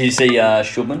 Did you see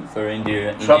Shubman for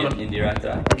India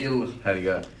actor? Gil, how'd he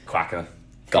go? Quacker.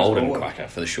 Golden quacker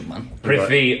for the Shubman.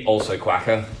 Prithvi, also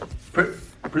quacker.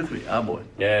 Prithvi, our boy.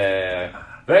 Yeah.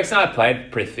 Vex and I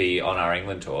played Prithvi on our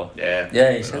England tour. Yeah.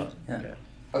 Yeah, he said. Yeah.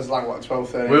 I was like, what, 12,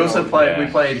 13? We also played. Yeah.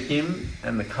 We played him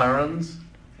and the Currans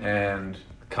and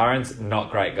Currents, not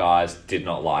great guys, did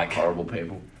not like. horrible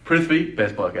people. Prithvi,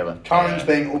 best bloke ever. Currents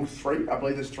being all three. I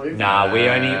believe there's three of them. Nah, we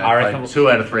only, I reckon, Played 2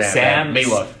 out of 3 out Sam, there.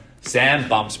 Meatloaf. Sam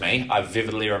bumped me. I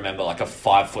vividly remember like a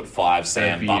 5'5"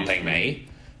 Sam Abused bumping you. me.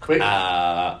 Quick.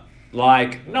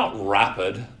 Like, not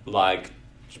rapid, like,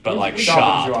 but like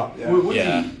Sharpens you sharp. up, yeah. Would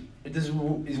Yeah. is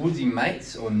Woodsy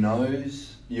mates or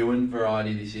knows Ewan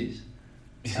variety this is?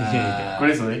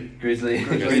 Grizzly. Grizzly,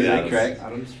 Adams. correct.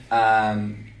 Adams.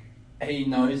 He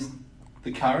knows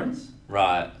the Currents,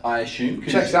 Right. I assume.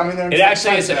 'cause- Check some in there. It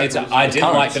actually is. It's I didn't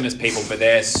Currents. like them as people, but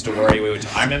their story.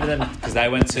 I remember them because they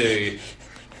went to.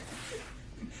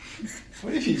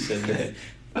 What have you said there?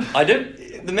 I do.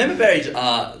 The member berries they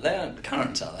aren't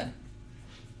currents, are they?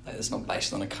 Like, it's not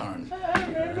based on a current.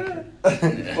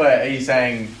 Wait, are you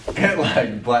saying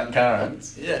like black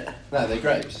currants? Yeah. No, they're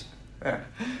grapes. They're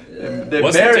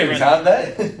What's the berries, difference? aren't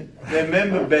they? They're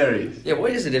member berries. Yeah,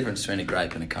 what is the difference between a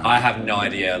grape and a currant? I have no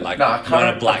idea. Like No,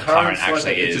 what a black currant currant's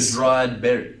actually like is. It's a dried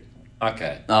berry.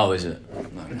 Okay. Oh, is it?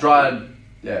 No. Dried,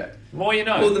 yeah. More you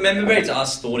know. Well, the member berries are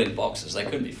stored in boxes. They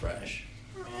could be fresh.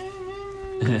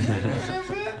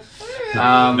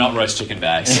 Not roast chicken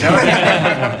bags.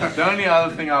 The only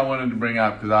other thing I wanted to bring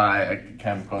up, because I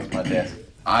came across my desk,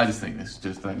 I just think this is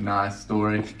just a nice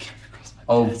story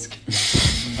of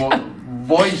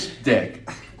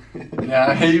Wojtek.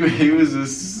 Now, he was a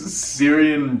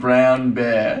Syrian brown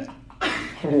bear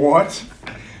What?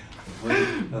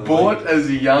 bought as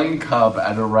a young cub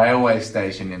at a railway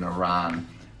station in Iran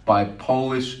by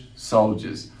Polish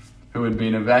soldiers who had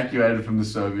been evacuated from the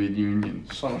Soviet Union.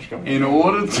 So much going on. In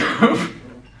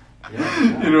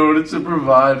order to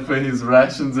provide for his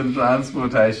rations and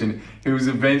transportation, he was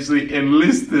eventually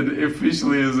enlisted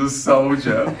officially as a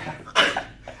soldier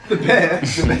The bear.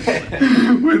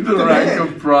 with the rank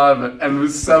of private and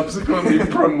was subsequently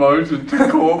promoted to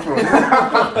corporal.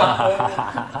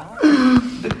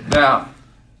 Now,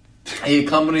 he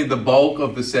accompanied the bulk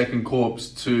of the 2nd Corps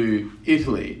to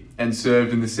Italy and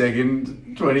served in the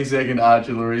 22nd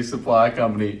Artillery Supply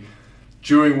Company.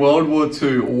 During World War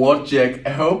II, Wojtek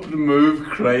helped move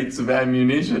crates of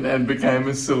ammunition and became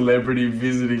a celebrity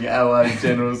visiting Allied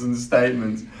generals and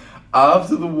statements.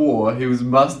 After the war, he was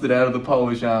mustered out of the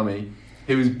Polish army.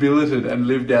 He was billeted and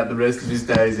lived out the rest of his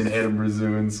days in Edinburgh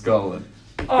Zoo in Scotland.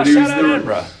 Oh, he shout was out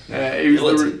Edinburgh. he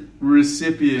was the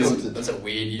recipient. That's a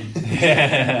weird,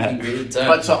 Yeah. weird term.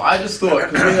 But so I just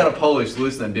thought, because we had a Polish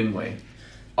listener, didn't we?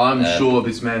 I'm sure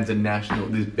this man's a national,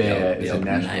 this bear is a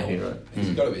national nail. hero. It's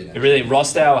got to be that. Really,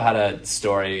 Rossdale had a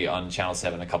story on Channel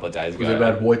 7 a couple of days ago. Was it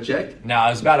about Wojciech? No, it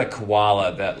was about a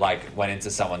koala that like went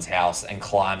into someone's house and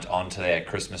climbed onto their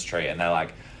Christmas tree, and they're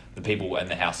like, the people in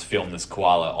the house filmed this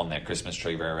koala on their Christmas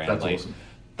tree very randomly. That's awesome.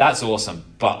 That's awesome,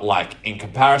 but like in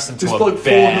comparison to This a bloke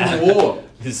bear, fought in the war.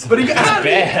 this, But this how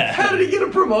bear. did he get a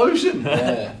promotion?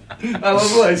 Yeah. I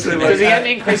love what I said. Does he get an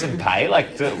increase in pay?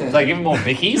 Like, do they give him more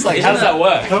Mickeys? Like, how does that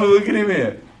work? Have a look at him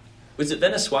here. Was it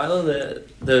Venezuela?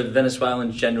 The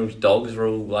Venezuelan general's dogs were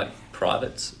all like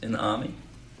privates in the army,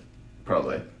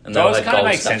 Probably. and Dogs they were, like, kinda gold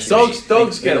make sense. statues.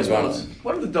 Dogs get Yeah, it was one of awards. them.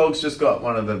 One of the dogs just got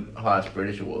one of the highest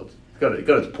British awards. Got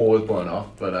its paws blown off,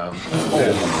 but I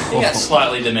think that's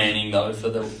slightly demeaning though for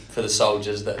the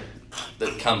soldiers that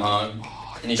come home.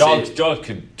 And you Dog see,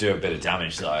 could do a bit of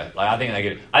damage though. Like, I think they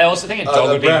could. I also think a dog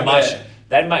the would be brown much. bear.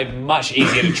 They'd make much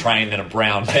easier to train than a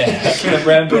brown bear.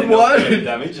 But why?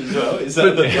 damage as well? Is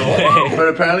that the But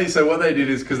apparently, so what they did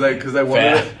is because they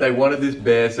Fair. wanted this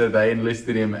bear, so they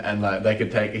enlisted him and like they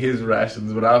could take his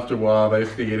rations. But after a while, they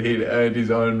figured he'd earned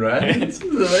his own rations. So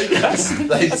they That's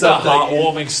a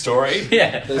heartwarming story.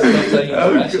 yeah,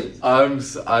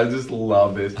 I just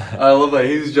love this. I love that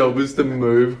his job was to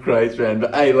move crates around.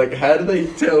 But hey, like, how did they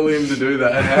tell him to do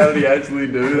that, and how did he actually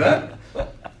do that?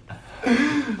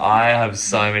 I have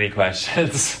so many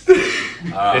questions.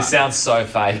 This sounds so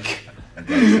fake.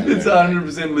 It's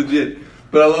 100% legit.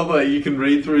 But I love that you can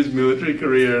read through his military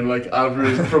career and like after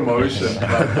his promotion,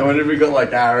 like, whenever he got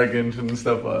like arrogant and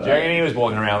stuff like Do you that. reckon he was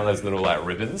walking around with those little like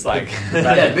ribbons? Like,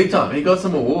 Yeah, big time. He got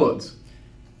some awards.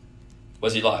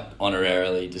 Was he like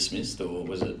honorarily dismissed, or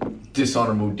was it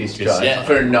Dishonourable discharge Yeah.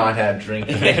 for a night out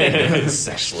drinking.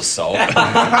 Sexual assault.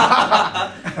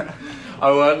 I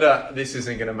wonder, this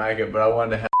isn't going to make it, but I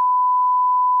wonder how.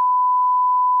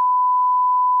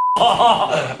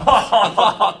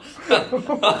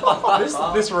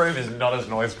 this room is not as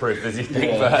noise-proof as you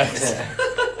think, Burks.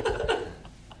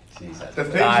 The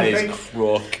things That you is think.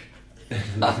 crook.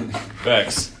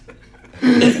 Burks.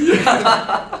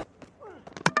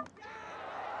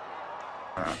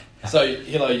 So,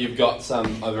 Hilo, you've got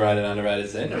some overrated, underrated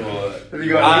then, or Have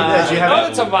you got do you have Off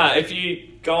the top of my head, if you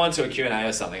go onto a Q&A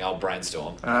or something, I'll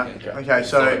brainstorm. Okay,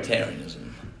 so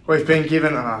authoritarianism? we've been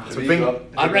given. So we've been,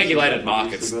 Unregulated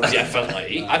markets,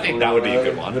 definitely. I think that would be a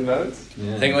good one.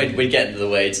 I think we'd get into the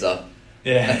weeds though.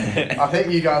 Yeah. I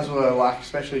think you guys were like,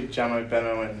 especially Jamo,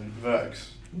 Benno, and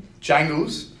Verks.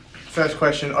 Jangles. First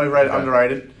question: overrated,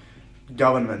 underrated.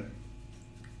 Government.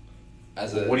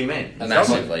 as a What do you mean?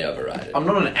 Massively overrated. I'm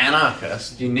not an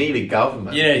anarchist. You need a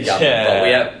government. You need a government,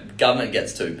 Yeah. but government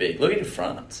gets too big. Look at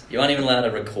France. You aren't even allowed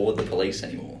to record the police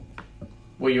anymore.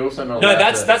 Well, you're also not. No,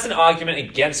 allowed that's an argument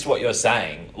against what you're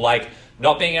saying. Like,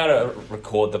 not being able to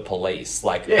record the police,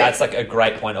 like, Yeah. that's like a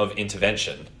great point of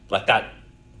intervention. Like that.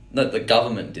 No, the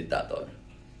government did that though.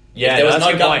 Yeah, If there was that's no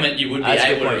a good government, point. you would be That's a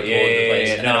able good to point. record the police,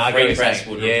 and No, then I a get what free you're press saying.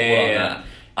 would report on that,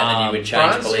 and then you would change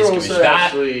France police are commissioners. also That-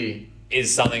 actually.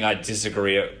 Is something I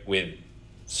disagree with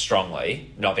strongly.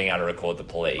 Not being able to record the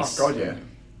police. Oh God, yeah.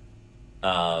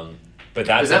 But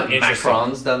that's Is that an interesting.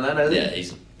 Macron's done that? Has Yeah, it?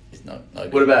 he's no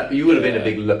good. What about you? Would have been a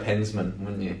big Le Pensman,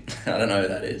 wouldn't you? I don't know who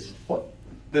that is. What?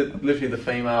 Literally the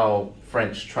female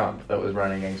French Trump that was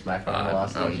running against Macron in the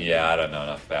last election. Yeah, I don't know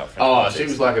enough about French Oh, politics. she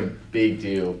was like a big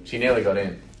deal. She nearly got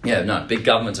in. Yeah, no, big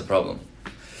government's a problem.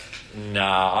 No,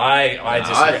 I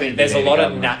disagree. I think There's you a need lot a of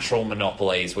government. natural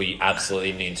monopolies where you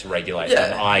absolutely need to regulate Yeah.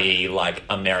 them, i.e. like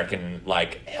American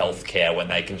like healthcare when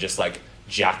they can just like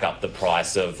jack up the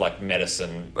price of like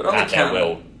medicine But on the at their counter,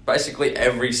 will. basically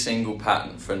every single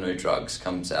patent for new drugs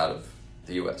comes out of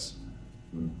the US.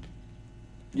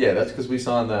 Yeah, that's because we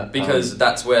signed that. Because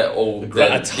that's where all the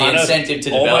But a ton of- incentive to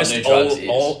develop almost new drugs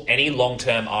is. any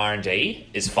long-term R&D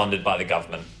is funded by the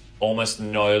government. Almost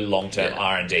no long-term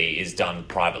R&D is done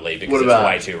privately because What it's about-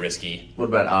 way too risky. What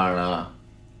about R&R?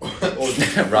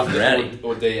 Rough and rowdy.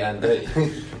 or D and D.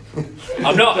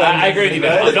 I'm not. I agree with you.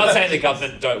 But I'm not saying the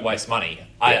government don't waste money.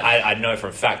 I know for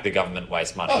a fact the government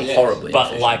wastes money. Oh, yeah. Horribly.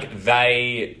 But inefficient. like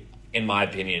they, in my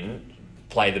opinion,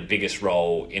 play the biggest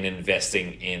role in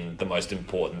investing in the most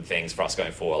important things for us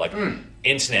going forward. Like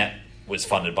internet was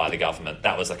funded by the government.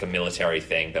 That was like a military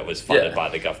thing that was funded Yeah. by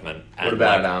the government. And What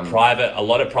about, like a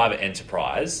lot of private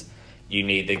enterprise? You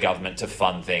need the government to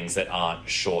fund things that aren't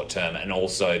short term, and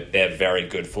also they're very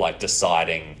good for like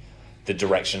deciding the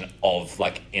direction of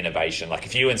like innovation. Like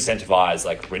if you incentivize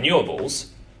like renewables,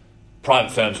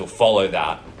 private firms will follow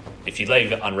that. If you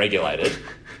leave it unregulated,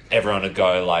 everyone would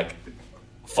go like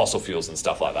fossil fuels and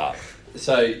stuff like that.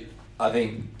 So, I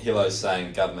think Hilo's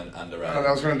saying government underrated.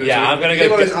 I was going to do. Yeah, so. I'm gonna go-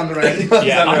 Hilo's underrated.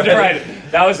 Yeah, underrated.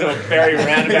 That was a very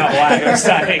roundabout way of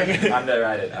saying.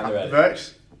 Underrated.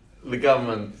 Verks. The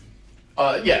government.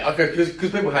 Yeah, okay,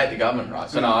 because people hate the government, right?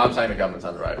 So no, I'm saying the government's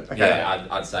underrated. Okay. Yeah,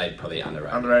 I'd say probably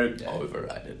underrated. Underrated.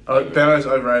 Overrated. Oh, Benno's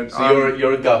overrated. So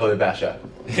you're a government basher.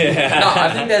 No,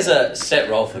 I think there's a set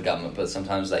role for government, but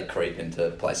sometimes they creep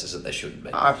into places that they shouldn't be.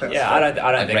 I think. Yeah, I don't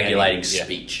Like think regulating any- yeah.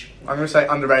 speech. I'm going to say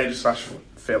underrated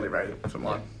 / fairly rated for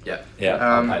mine. Yeah. Yeah.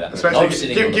 I'll pay that. Especially I'm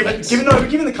sitting on the fence.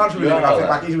 given the country we live in, I think Yeah.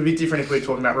 like it would be different if we were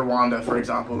talking about Rwanda, for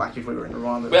example. Like if we were in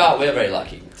Rwanda. We're very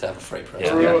lucky to have a free press.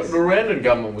 Yeah. The Rwandan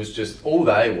government was just all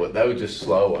they were just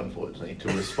slow, unfortunately, to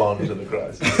respond to the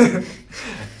crisis.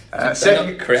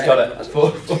 Second, Correct. Got it.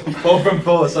 4 from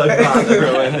 4 so far. The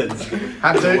Rwandans.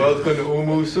 had to. Welcome to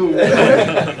Umusu.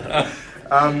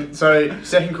 So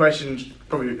second question,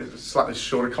 probably a slightly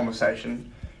shorter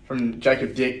conversation from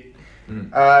Jacob Dick.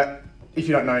 If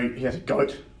you don't know, he has a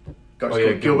goat. Goat's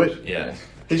called Gilbert. Yeah.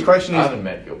 His question I is: haven't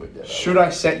met Gilbert yet. should I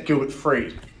set Gilbert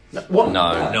free? What?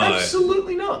 No. No.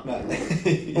 Absolutely not. Well, It's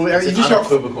you an just got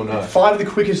unequivocal no. 5 of the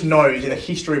quickest no's in the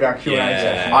history of our Q&A Yeah.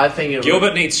 session. I think it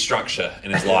Gilbert needs structure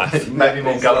in his life. maybe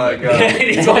more government. He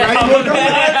needs more government.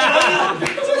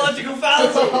 It's a logical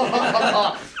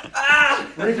fallacy.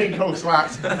 Ripping cool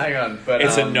slaps. Hang on, but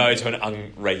It's a no to an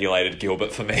unregulated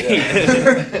Gilbert for me.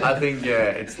 I think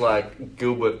it's like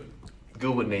Gilbert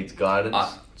needs guidance,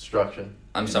 structure.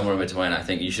 I'm somewhere in between. I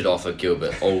think you should offer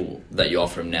Gilbert all that you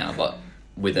offer him now, but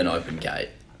with an open gate.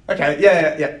 Okay,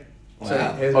 yeah. So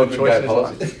Wow. here's Open the choice gate in his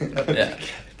policy. life.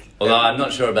 Yeah. Although I'm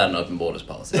not sure about an open borders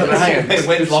policy. No, but hang on.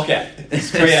 When's lockout?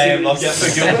 It's 3 a.m. lockout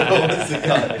for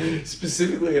Gilbert.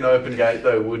 Specifically, an open gate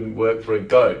though wouldn't work for a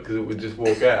goat because it would just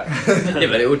walk out. Yeah,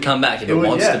 but it would come back if it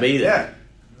wants to be there.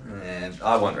 Man,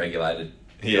 I want regulated.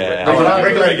 Yeah.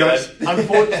 Regulated goats.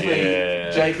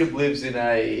 Unfortunately, Jacob lives in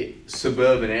a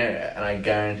suburban area, and I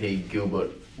guarantee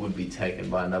Gilbert would be taken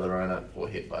by another owner or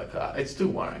hit by a car. It's still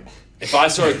worrying. If I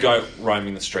saw a goat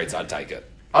roaming the streets, I'd take it.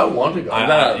 I want a goat.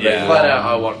 Yeah. Flat out,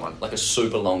 I want one. Like a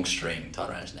super long string tied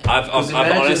around his neck. I've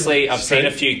honestly seen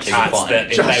a few cats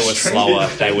that if they were slower,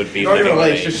 they would be living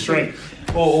with me. Just string.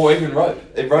 Or even rope.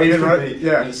 Rope Even could rope, be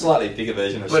yeah. a slightly bigger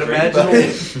version of But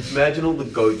string. imagine all the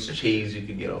goat's cheese you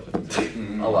could get off it.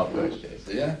 I love goat's cheese.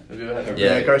 Yeah. Have you ever had it?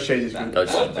 Yeah. Yeah, goat cheese is good.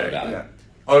 Goat's not very good. Yeah.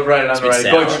 Overrated, It's a bit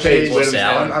underrated. sour. Goat's cheese, Or where does it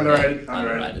sour. stand?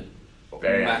 Underrated.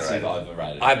 Very Massive underrated.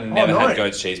 overrated. I've never no. had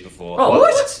goat's cheese before. Oh,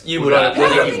 what? You would have. How I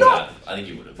think have you you would not? have. I think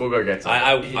you would have. We'll go get some.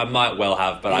 I might well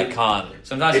have, but I can't.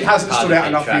 Sometimes It hasn't stood out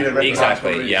enough for you to recognise.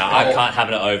 Exactly. Yeah, I can't have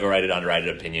an overrated,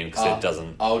 underrated opinion because it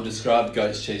doesn't. I'll describe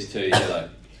goat's cheese to you though.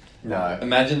 No.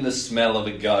 Imagine the smell of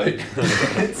a goat.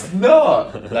 It's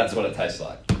not. That's what it tastes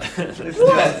like. That's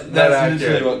That's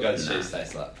literally what goat's cheese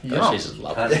tastes like. Goat's cheese is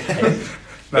lovely.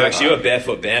 Berks, you're a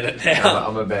barefoot bandit now.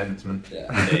 I'm a banditsman.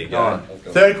 Yeah. There you go. Alright.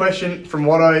 Third question from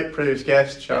Watto, previous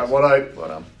guest. Shout out Watto. Well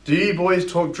done. Do you boys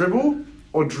talk dribble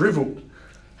or drivel?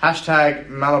 Hashtag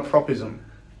malapropism.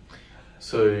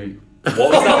 So, What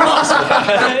was that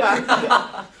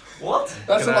last one? What?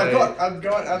 That's Can all I've I-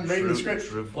 got. I'm reading the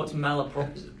script. What's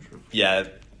malapropism? Yeah,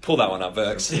 pull that one up,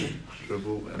 Berks.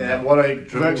 dribble. and Yeah, Mal. Watto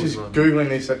Dribble Works is was one. googling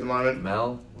this at the moment.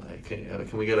 Mal. Wait,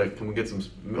 can we get some?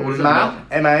 What is it? Mal?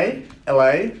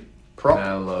 M-A-L-A prop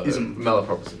Mal. ism.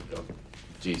 Malapropism.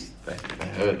 Jeez, they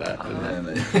heard that.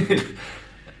 Didn't they?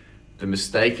 The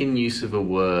mistaken use of a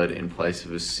word in place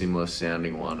of a similar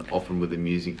sounding one, often with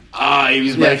amusing. He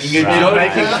was making a joke.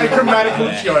 Making a grammatical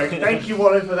joke. Thank you,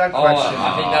 Watto, for that Oh, question.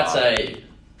 I think that's a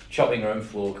chopping room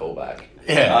floor callback.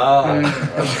 Yeah.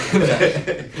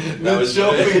 That was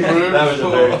shopping room That was a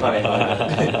floor. very funny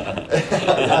moment.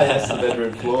 That's the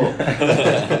bedroom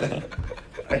floor.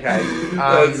 Okay.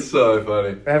 That's so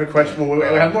funny. We have a question. Well,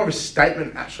 we have more of a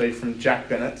statement actually from Jack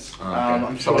Bennett.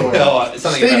 I'm sure. Oh,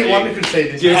 something Stevie about Wonder could see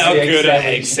this. Give us How the egg good are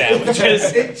sandwich. egg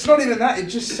sandwiches? It's not even that. It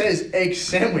just says egg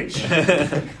sandwich.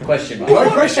 Question mark. No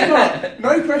question mark.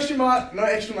 No question mark. No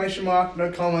exclamation mark.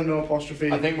 No comment. No apostrophe.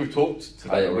 I think we've talked to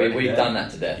that already. We've done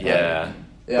that to death. Yeah,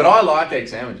 But I like egg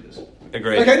sandwiches.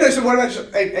 agreed. Okay. No. So what about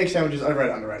just egg sandwiches?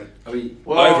 Overrated, underrated.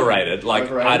 Overrated. Like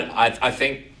Overrated. I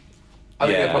think. I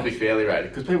think Yeah. they're probably fairly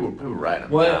rated because people rate them.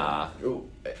 What? Are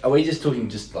we just talking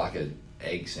just like an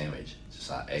egg sandwich? Just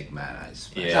like egg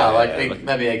mayonnaise? Yeah. No, like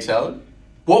maybe egg salad.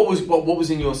 What was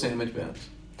in your sandwich, Ben?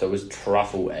 There was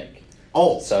truffle egg.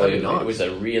 Oh, So that'd be nice. it was a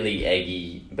really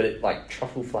eggy, but it like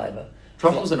truffle flavour.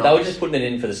 Truffles are They were nice. just putting it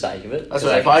in for the sake of it. That's So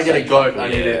right. they If I could get say a goat,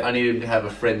 truffle, I need to have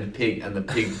a friend pig, and the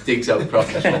pig digs up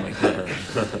truffles for me.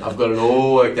 I've got it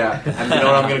all worked out. And you know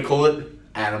what I'm going to call it?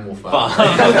 Animal farm.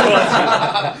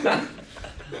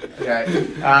 Okay.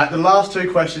 The last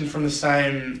two questions from the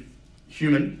same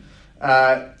human.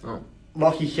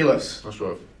 Lockie Hillis. Not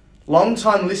sure.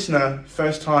 Long-time listener,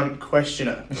 first-time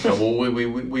questioner. Okay, well,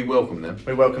 we welcome them.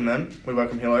 We welcome them. We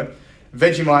welcome Hillo.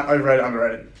 Vegemite, overrated,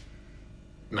 underrated.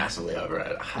 Massively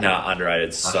overrated. No,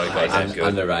 underrated. So goddamn good.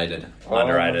 Underrated.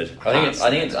 Underrated. I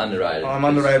think it's underrated. I'm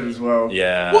underrated as well.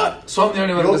 Yeah. What? So I'm the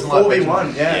only one that You're doesn't like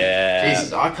 4v1, Vegemite? yeah. Yeah.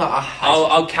 Jesus, I can't.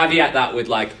 I'll caveat that with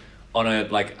like on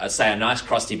a say a nice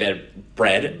crusty bread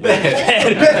with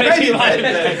Vegemite in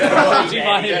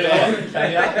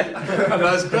bed. a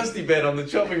nice crusty bed on the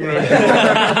chopping room.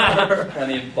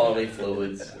 Plenty of bodily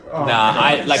fluids. Nah,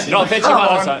 I like not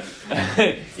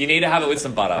Vegemite. You need to have it with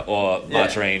some butter or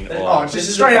margarine or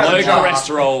just straight out low of the jar.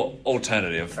 cholesterol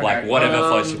alternative, like whatever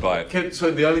floats your boat.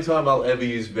 So the only time I'll ever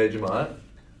use Vegemite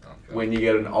when you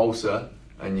get an ulcer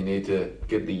and you need to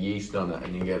get the yeast on it,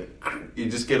 and you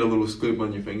just get a little scoop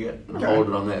on your finger and hold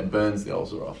it on there. It burns the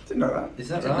ulcer off. Didn't know that. Is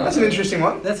that right? That's an interesting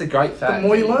one. That's a great The fact.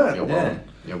 more you learn. You're welcome.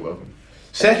 You're welcome.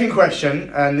 Second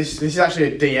question, and this is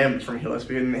actually a DM from Hillis,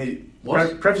 because he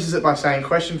prefaces it by saying,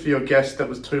 question for your guest that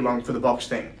was too long for the box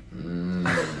thing.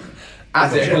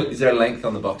 Is there a length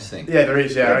on the box thing? Yeah, there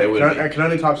is, yeah. Yeah, there would I be. can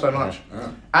only type so much.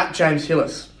 Oh. At James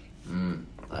Hillis.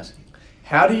 Nice.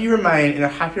 How do you remain in a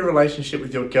happy relationship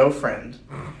with your girlfriend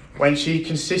when she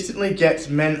consistently gets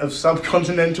men of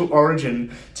subcontinental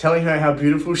origin telling her how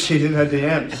beautiful she is in her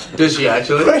DMs? Does she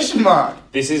actually? Question mark.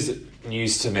 This is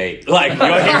news to me. Like you're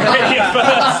hearing it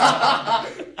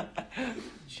first.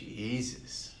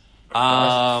 Jesus.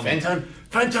 Um, Fenton.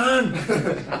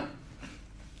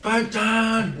 Five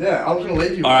time. Yeah, I was going to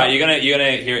leave you. All right, you're gonna hear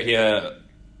it here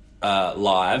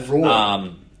live. Raw.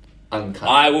 Uncut.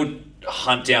 I would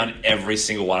hunt down every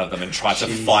single one of them and try to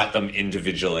fight them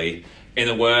individually. In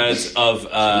the words of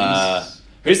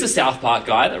who's the South Park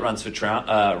guy that runs for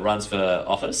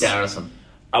office? Garrison.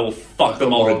 I will fuck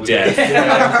them all to death.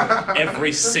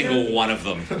 Every single one of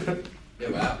them. Yeah,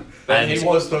 wow. But And- he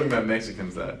was talking about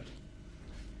Mexicans, though.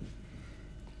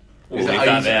 We'll leave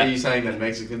that there. Are you saying that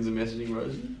Mexicans are messaging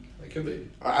Rosie? It could be.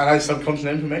 Are they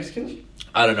subcontinental Mexicans?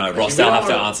 I don't know. Ross, We they'll don't have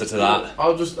to wanna- answer to that.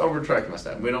 I'll retract my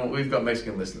statement. We've got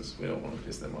Mexican listeners. We don't want to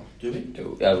piss them off. Do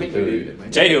we? Yeah, I we think we do. do,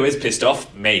 mate. Jay, who is pissed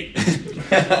off? Me.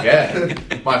 Yeah.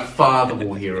 My father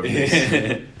will hear of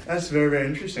this. That's very, very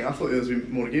interesting. I thought there was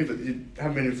more to give, but you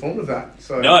haven't been informed of that.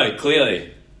 So No,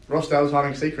 clearly. Ross Dale's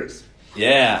hiding secrets.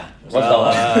 Yeah. Well,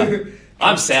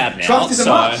 I'm sad now. Trust is a so-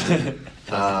 must.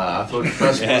 I thought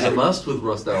trust was a must with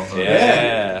Ross Dale.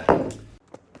 Yeah.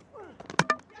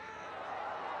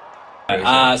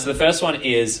 So the first one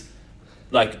is,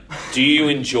 like, do you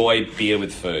enjoy beer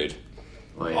with food?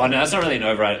 Oh, Oh, no, that's not really an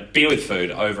overrated. Beer with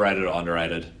food, overrated or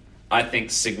underrated? I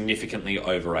think significantly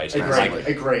overrated.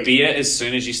 Agreed. Beer, as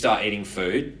soon as you start eating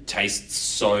food, tastes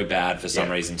so bad for some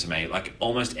reason to me. Like,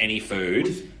 almost any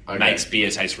food makes beer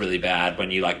taste really bad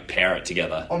when you, like, pair it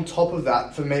together. On top of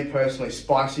that, for me personally,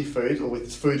 spicy foods or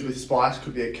with foods with spice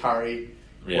could be a curry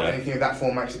or anything of that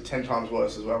form makes it 10 times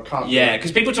worse as well. Can't do Yeah, it.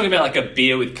 because people talk about, like, a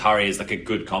beer with curry is, like, a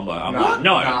good combo. I'm Nah, like,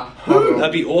 no. nah.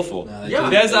 That'd be awful. No, There's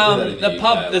they do that in the UK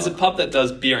pub. There's a lot. pub that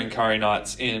does beer and curry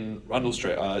nights in Rundle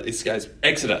Street. This guy's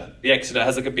Exeter. The Exeter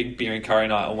has like a big beer and curry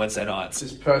night on Wednesday nights.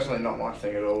 It's just personally not my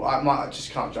thing at all. I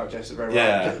just can't digest it very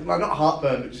Yeah. well. Like, not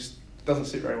heartburn, but just doesn't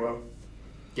sit very well.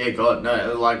 Yeah, God,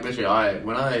 no. Like, literally,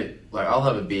 I'll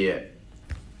have a beer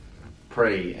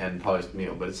pre and post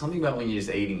meal, but it's something about when you're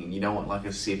just eating and you don't want like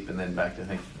a sip and then back to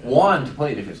think. Wine,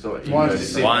 completely different story. You Wine's go a to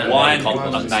sip. sip. Wine,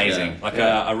 Wine's amazing. yeah. Like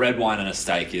a red wine and a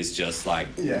steak is just like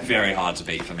very hard to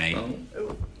beat for me.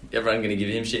 Everyone gonna give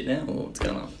him shit now, or what's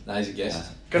going on? No, he's a guest.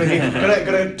 Gotta If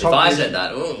I top said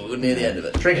that, we're near the end of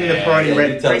it. drinking the Peroni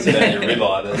red. Tell us about your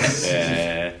ribeye.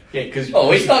 Yeah. Yeah, because Oh,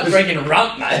 we start drinking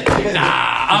rump, mate. Nah,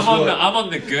 I'm on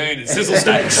the goon and sizzle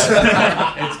steaks.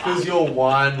 it's because your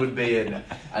wine would be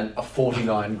a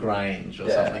 49 Grange or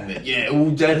something that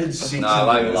that had 6 No, I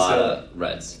like in it, lighter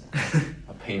reds.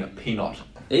 a peanut.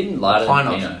 Even lighter Pine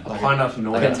than nut. Pinot. A pine nut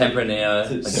Like a Tempranillo. a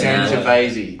Granada.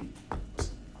 Sangiovese.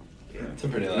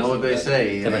 Tempranillo. You know what they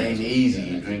say? It Tempranillo. ain't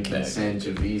easy drinking Okay.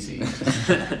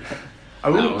 Sangiovese. I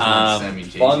will. That was like Sammy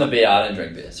G. If I'm a beer, I don't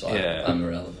drink beer, so Yeah. I'm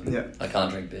irrelevant. Yeah. I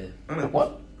can't drink beer.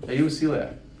 What? Are you a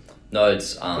celiac? No,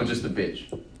 it's Or just a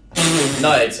bitch?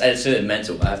 no, it's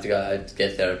mental. I have to go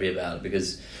get therapy about it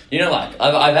because like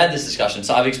I've had this discussion.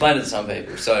 So I've explained it to some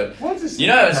people. So What is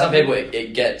this? some people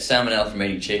get salmonella from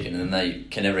eating chicken and then they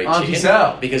can never eat Auntie chicken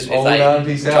Sal. because if Old they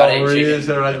Auntie try Sal to eat rears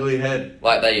chicken, her ugly head.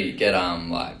 like they get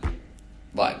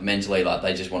like mentally like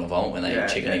they just want to vomit when they Yeah, eat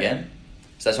chicken yeah. again.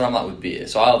 So that's what I'm like with beer.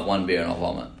 So I'll have one beer and I'll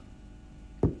vomit.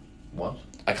 What?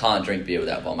 I can't drink beer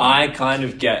without vomiting. I kind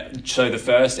of get so the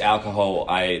first alcohol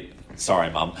sorry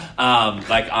mum,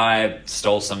 I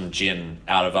stole some gin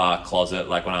out of our closet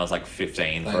like when I was like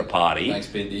 15 for a party. Thanks,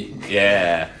 Bindi.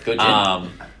 Yeah. Good gin.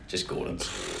 Just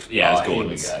Gordon's. Yeah, it was Oh, here we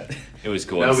Gordon's. go. It was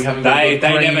No, Gordon's. we haven't they got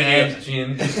never green knew. ant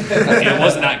gin. It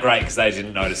wasn't that great because they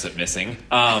didn't notice it missing.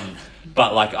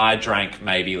 But like I drank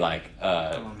maybe like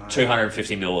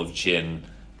 250 ml of gin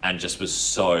and just was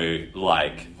so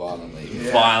like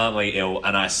violently ill,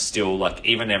 and I still like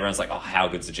even everyone's like, oh, how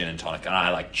good's the gin and tonic, and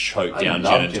I like choke I down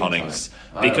love gin and gin and tonics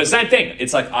tonic. because same thing.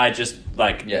 It's like I just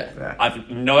like I've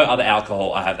no other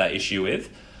alcohol I have that issue with.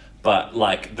 But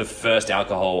like the first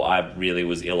alcohol I really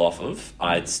was ill off of,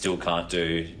 I still can't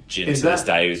do gin Is to this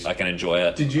that- day. I can enjoy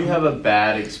it. Did you have a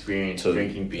bad experience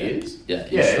drinking beers? Yeah,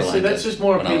 in Yeah, Sri so Lanka that's just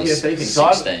more a when I was PTSD thing.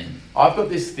 So 16. I've got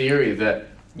this theory that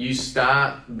you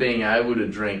start being able to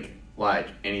drink like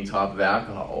any type of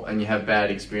alcohol and you have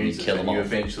bad experiences You kill and them you off.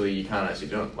 eventually you can't actually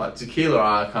do it. Like tequila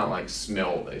I can't like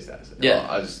smell these days.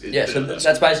 Yeah, so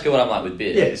that's basically what I'm like with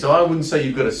beer. Yeah, so I wouldn't say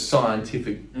you've got a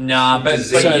scientific Nah, but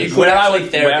So so you could where I actually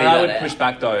would, therapy where I that would out. push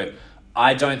back though,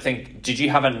 I don't think. Did you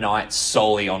have a night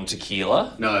solely on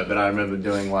tequila? No, but I remember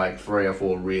doing like 3 or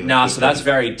 4 really Nah, good so that's things.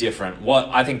 very different. What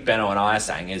I think Benno and I are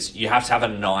saying is you have to have a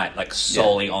night like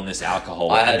solely on this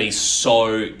alcohol and be so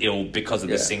ill because of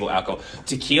this single alcohol.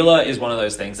 Tequila is one of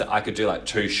those things that I could do like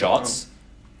 2 shots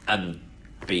and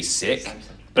be sick.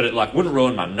 But it like wouldn't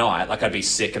ruin my night. Like I'd be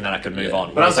sick and then I could move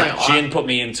on. But I'm Whereas like saying gin put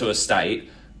me into a state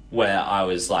where I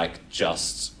was like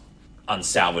just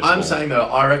unsalvageable. I'm saying though,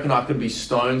 I reckon I could be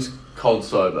stones cold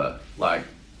sober, like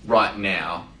right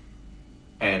now,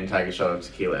 and take a shot of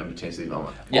tequila and potentially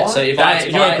vomit. Yeah, so if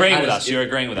you're agreeing with us. You're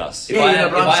agreeing with us. But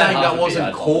I'm saying that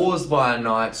wasn't caused by a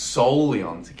night solely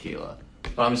on tequila.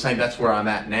 But I'm saying that's where I'm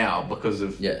at now because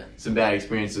of some bad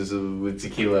experiences with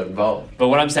tequila involved. But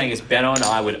what I'm saying is Benno and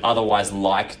I would otherwise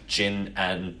like gin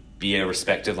and beer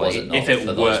respectively if it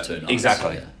were those 2 nights?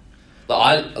 exactly. Yeah.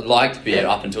 I liked beer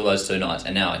up until those 2 nights,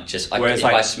 and now if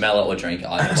I smell it or drink it,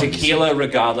 I tequila,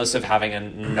 regardless of having a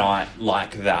night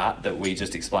like that we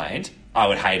just explained, I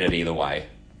would hate it either way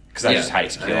because I just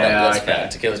hate tequila. That's fair.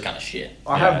 Tequila's kind of shit.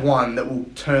 I have one that will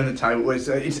turn the table. It's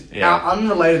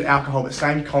unrelated alcohol, but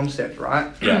same concept,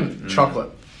 right? Yeah.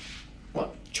 Chocolate.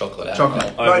 What? Chocolate alcohol?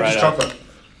 Chocolate. No, just chocolate.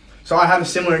 So I have a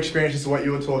similar experience as to what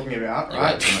you were talking about,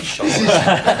 right? Too much chocolate.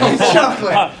 It's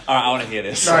chocolate. All right, I want to hear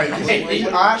this. No,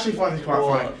 I actually find this quite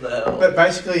funny. But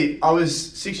basically, I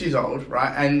was 6 years old,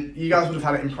 right? And you guys would have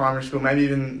had it in primary school, maybe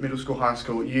even middle school, high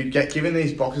school. You'd get given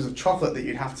these boxes of chocolate that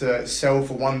you'd have to sell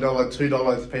for $1,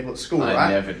 $2 to people at school, right? I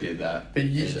never did that. But do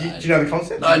you know the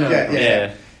concept? I know.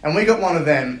 Yeah. And we got one of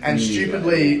them, and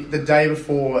stupidly, the day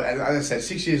before, as I said,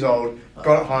 6 years old,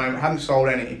 got it home, hadn't sold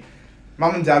any.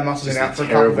 Mum and Dad must have been out for a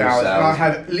couple of hours, and I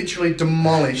have literally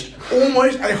demolished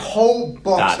almost a whole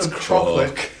box of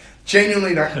chocolate.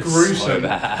 Genuinely, gruesome. So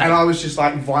bad. And I was just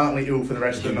violently ill for the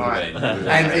rest of the night.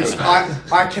 And it's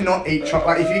I cannot eat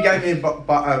chocolate. Like, if you gave me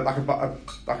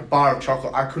a bar of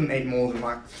chocolate, I couldn't eat more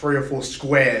than 3 or 4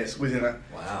 squares within it.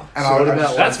 Wow. And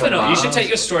That's phenomenal. You should take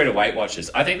your story to Weight Watchers.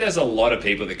 I think there's a lot of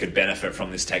people that could benefit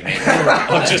from this technique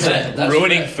of just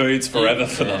ruining foods forever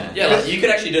for them. Yeah, you could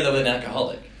actually do that with an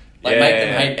alcoholic. Make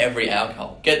them hate every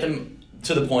alcohol. Get them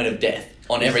to the point of death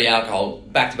on every alcohol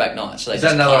back-to-back nights. So is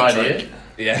that another idea? Drink.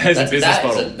 Yeah, it's a business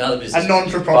model. Another business a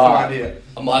non-for-profit idea.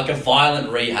 Like a violent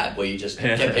rehab where you just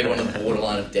get people on the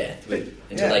borderline of death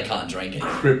until they can't drink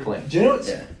anymore. Crippling. Do you know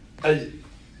what's... I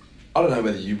don't know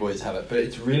whether you boys have it, but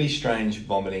it's really strange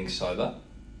vomiting sober.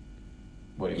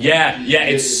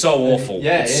 It's so awful.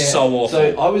 It's so awful.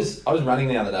 So I was running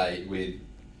the other day with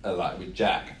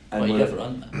Jack. And you have to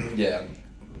run? Yeah,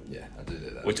 I do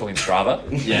that. We're talking Strava?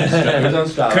 Yeah, it was on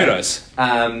Strava. Kudos.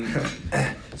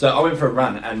 So I went for a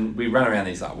run, and we ran around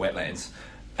these wetlands,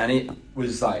 and it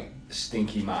was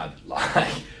stinky mud,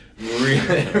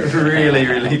 really,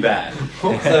 really bad.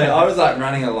 So I was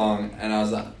running along, and I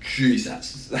was like, "Jeez,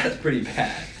 that's pretty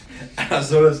bad." And I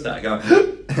sort of started going,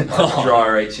 dry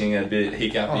reaching a bit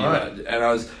hiccupy, and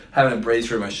I was having a breathe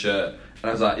through my shirt, and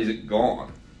I was like, "Is it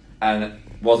gone?" And it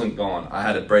wasn't gone. I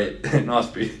had a nice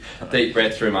deep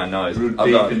breath through my nose.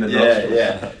 Deep in the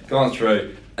nostrils. Gone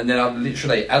through. And then I've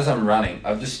literally, as I'm running,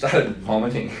 I've just started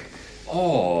vomiting.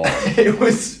 Oh. It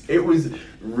was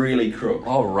really crook.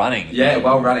 While running. Yeah,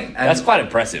 while running. And that's quite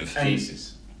impressive.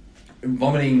 Jesus.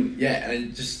 Vomiting,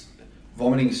 and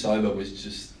vomiting sober was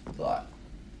just wow.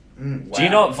 Do you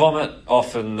not vomit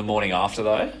often the morning after,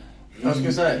 though? I was going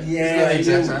to say,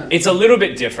 it's a little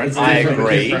bit different. I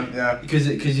agree. Because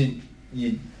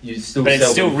you still. But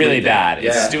it's still really bad.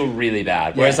 Yeah. It's still really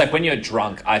bad. Whereas, when you're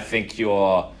drunk, I think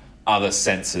your other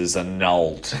senses are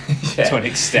nulled to an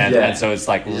extent, and so it's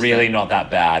really not that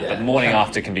bad. But morning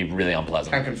after can be really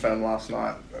unpleasant. Can confirm last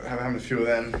night. Having a few of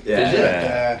them.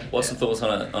 Yeah. What's the thoughts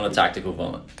on a tactical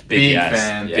vomit? Big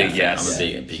fan. Big yes. I'm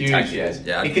a big huge tactical. Yes.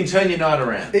 Yeah. It can turn your night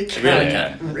around. It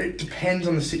can. It depends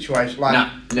on the situation. Nah,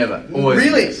 never. Always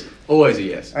really? A yes. Always a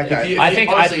yes. Okay.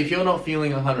 If you're not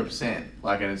feeling 100%,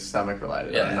 and it's stomach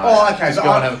related. Okay. So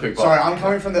have a quick bite. I'm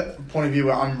coming from the point of view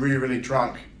where I'm really, really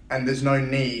drunk. And there's no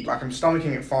need. I'm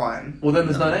stomaching it fine. Well, then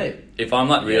there's no need. If I'm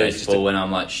really full when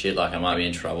I'm shit, I might be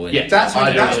in trouble. Yeah, that's when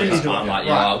you do it. I'm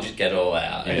I'll just get it all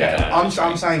out.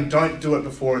 I'm saying don't do it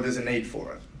before there's a need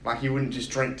for it. You wouldn't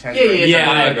just drink 10 drinks.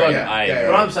 I agree.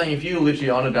 But I'm saying if you're literally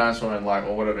on a dance floor and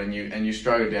or whatever, and you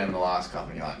struggle down the last cup,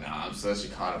 and you're like, nah, I'm actually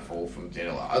kind of full from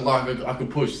dinner. I could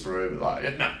push through, but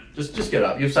no, just get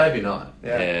up. You'll save your night.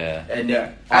 And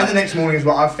the next morning as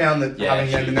well. I've found that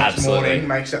having them the next morning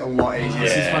makes it a lot easier.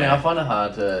 It's funny. I find it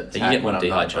hard to. You get more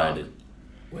dehydrated.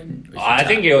 I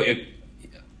think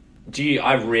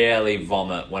I rarely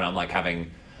vomit when I'm having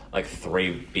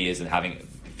 3 beers and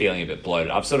feeling a bit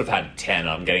bloated. I've sort of had 10 and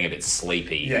I'm getting a bit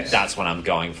sleepy. Yes. That's when I'm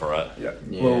going for it. Yeah.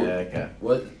 Okay.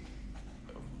 What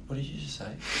did you just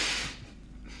say?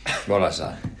 What did I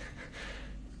say?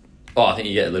 I think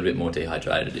you get a little bit more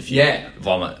dehydrated if you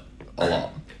vomit a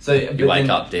lot. So you wake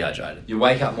up dehydrated. You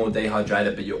wake up more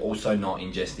dehydrated, but you're also not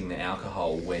ingesting the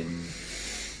alcohol when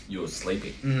you're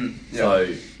sleeping.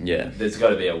 So there's got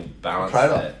to be a balance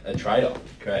there. A trade-off.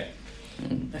 Correct.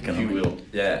 If you will.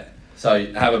 Yeah.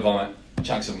 So have a vomit.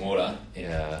 Chuck some water.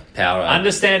 Yeah. Power.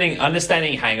 Understanding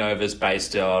hangovers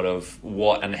based out of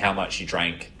what and how much you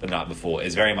drank the night before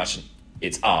is very much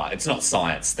it's art. It's not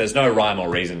science. There's no rhyme or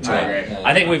reason to it. agree.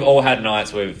 I think we've all had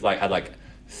nights where we've had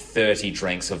 30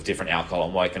 drinks of different alcohol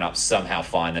and woken up somehow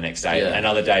fine the next day. Yeah. And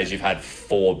other days you've had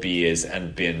 4 beers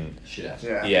and been Shit.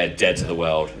 dead to the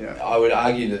world. Yeah. I would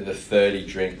argue that the 30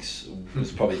 drinks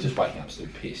was probably just waking up still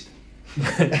pissed.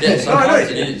 Yeah,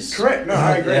 sometimes it is. Correct. No,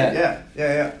 I agree. Yeah.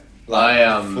 Yeah.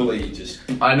 Like, fully just...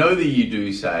 I know that you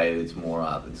do say it's more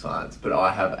art than science, but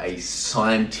I have a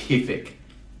scientific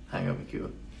hangover cure.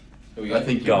 I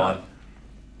think Go on.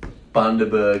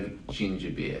 Bundaberg ginger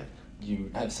beer.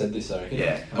 You have said this, I reckon.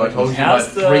 Yeah. Have I told you my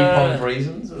How's the- 3 pump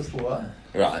reasons as to why?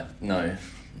 Right, no.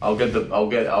 I'll get The a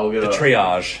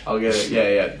triage. I'll get it.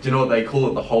 Yeah. Do you know what they call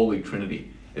it? The Holy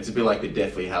Trinity. It's a bit like the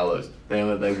Deathly Hallows. They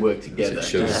work together Is it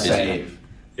sugar? to save.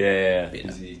 Yeah.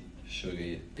 Fizzy,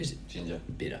 sugary, ginger.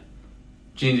 Bitter.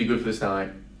 Ginger good for the stomach.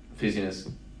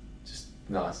 Fizziness, just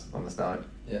nice on the stomach.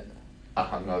 Yeah. A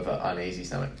hungover, uneasy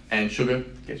stomach. And sugar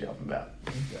gets you up and about.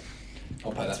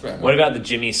 I'll pay that for it. What about the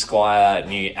Jimmy Squire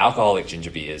new alcoholic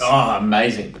ginger beers? Oh,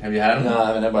 amazing! Have you had them? No, I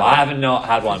haven't had one. I haven't not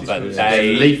had one, but They're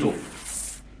lethal.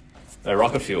 they're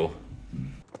rocket fuel.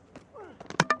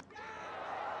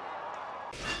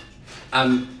 All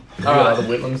right, the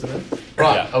Whitlams in there.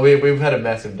 Right, Yeah. we've had a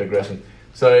massive digression.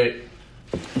 So,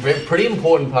 pretty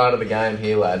important part of the game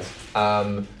here, lads.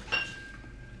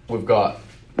 We've got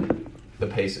the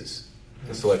pieces,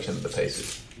 the selection of the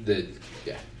pieces.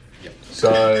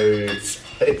 So,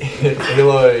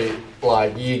 Hilo,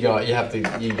 like you get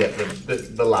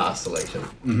the last selection.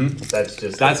 Mm-hmm.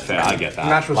 That's fair. I get that.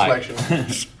 Natural selection.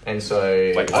 And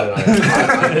so, Wait, I don't know.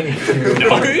 I think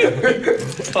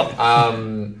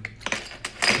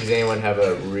does anyone have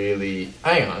a really...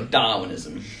 Hang on.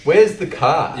 Darwinism. Where's the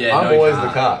car? Yeah, I'm no always car.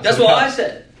 the car. That's So what car- I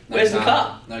said. Where's the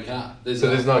car? No car. So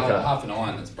there's no car. Half an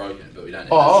iron that's broken, but we don't need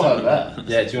Oh, I'll have that.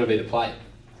 Yeah, do you want to be the plate?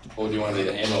 Or do you want to be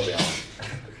the handle behind?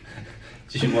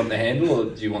 Do you want the handle or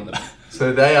do you want the...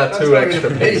 So they are That's two not even extra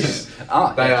a piece. pieces.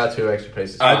 Ah, They are 2 extra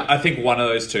pieces. I think one of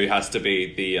those two has to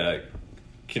be the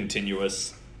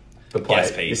continuous The plate.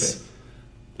 gas piece.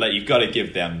 Like you've got to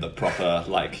give them the proper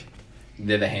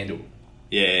they're the handle.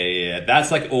 Yeah. That's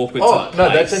awkward. Oh to no,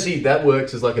 place. that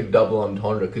works as like a double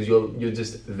entendre because you're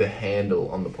just the handle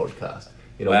on the podcast.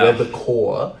 You know, Wow. we're the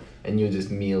core, and you're just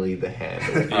merely the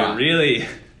handle. You really.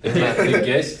 The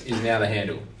guest is now the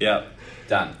handle. Yeah.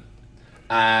 Done.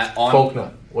 I'm...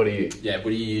 Faulkner, what are you? Yeah, where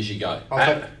do you usually go? I'll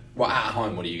At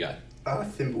home, what do you go?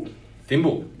 Thimble.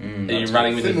 Thimble. Are you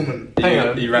running with Thimbleman. the... Hang on,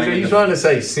 Are you running are you with trying to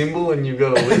say symbol and you've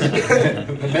got a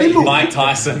list? Mike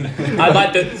Tyson. I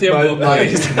like the thimble.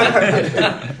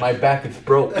 My back is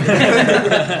broke. No,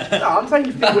 I'm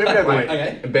taking Thimble every day, mate.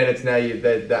 Okay. Ben, it's now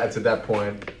that's at that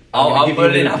point. I'll give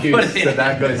put you it in, an I'll excuse, put it in. So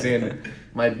that goes in.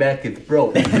 My back is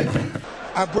broke.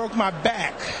 I broke my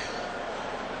back.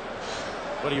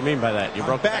 What do you mean by that? You My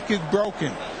broke back is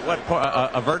broken. what?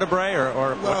 A vertebrae or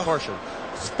what Well, portion?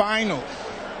 Spinal.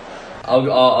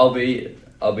 I'll be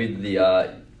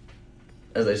the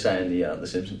as they say in the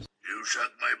Simpsons. You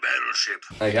sunk my battleship.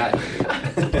 Okay.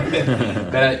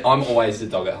 But I'm always the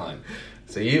dog at home.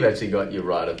 So you've actually got your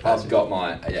rite of passage. I've got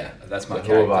my... Yeah, that's my So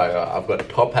who have I character. got? I've got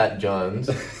Top Hat Jones,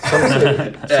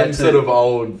 some sort of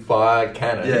old fire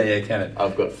cannon. Yeah, cannon.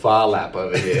 I've got Far Lap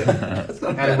over here.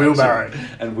 And wheelbarrow.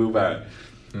 And wheelbarrow.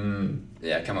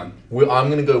 Yeah, come on. I'm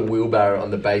going to go wheelbarrow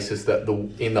on the basis that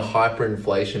in the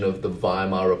hyperinflation of the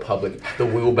Weimar Republic, the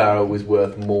wheelbarrow was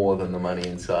worth more than the money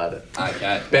inside it.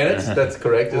 Okay. Bennett, that's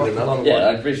correct, is it not? Yeah,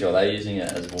 I'm pretty sure they're using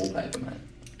it as wallpaper, mate.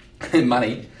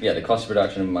 Money. Yeah, the cost of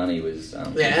production of money was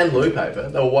Yeah, and loo paper.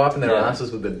 They were wiping their Yeah.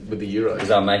 asses with the euros. because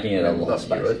they're making it a Not lot euros,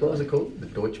 space. what was it called? The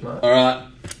Deutschmark? All right.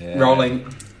 Yeah. Rolling.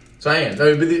 So hang on, so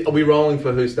are we rolling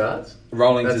for who starts?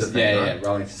 Rolling That's to... the thing, right?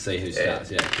 rolling to see who starts.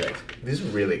 Yeah, correct. This is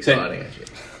really exciting, actually.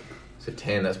 So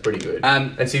 10, that's pretty good.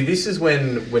 And see, this is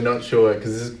when we're not sure,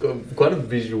 because this is quite a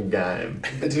visual game.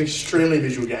 It's an extremely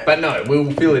visual game. But no,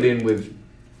 we'll fill it in with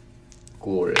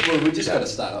glory. Well, we just got to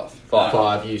start off.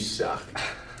 5, you suck.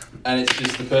 And it's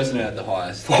just the person who had the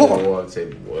highest. 4, it's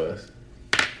even worse.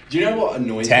 Do you know what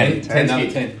annoys 10. me? 10's Number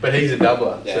good. 10. But he's a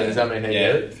doubler, Yeah. so does that mean he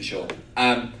Yeah, get it? for sure.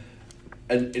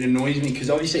 It annoys me because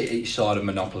obviously each side of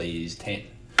Monopoly is 10,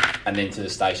 and then to the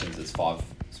stations it's 5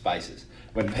 spaces.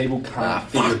 When people can't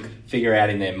figure out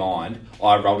in their mind,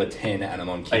 I rolled a 10 and I'm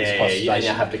on King's Cross you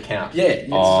Station. have to count. Yeah, don't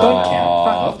count. Fuck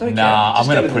off, don't count. Nah, I'm Just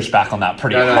going go to to push back on that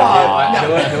pretty No,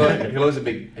 hard. Hilo's a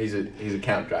big, he's a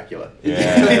Count Dracula.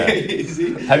 Yeah. Is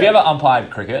he? Have you ever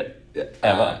umpired cricket?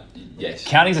 Ever? Yes.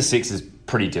 Counting to 6 is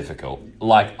pretty difficult.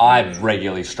 I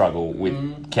regularly struggle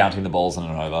with counting the balls in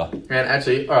an over. And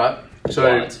actually, alright, so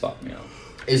Lights fuck me up.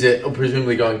 is it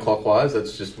presumably going clockwise?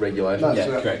 That's just regulation. No, Yeah,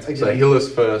 so- correct. So Exactly.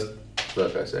 Hilo's first,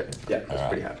 First go second. Yeah. I was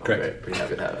pretty happy. Correct. Pretty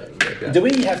happy with how that worked out. Do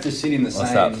we have to sit in the What's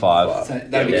same? that, 5?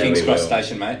 That'd be Yeah, King's we Cross will.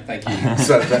 Station, mate. Thank you.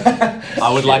 I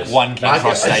would like one King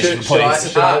Cross station,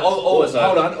 please. Hold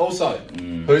on. Also,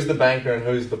 Who's the banker and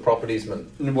who's the propertiesman?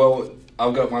 well,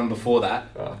 I've got one before that.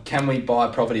 Oh. Can we buy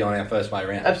property on our first way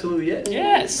round? Absolutely, yeah.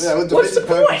 Yes. Yeah, well, What's defeats the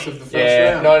purpose of the first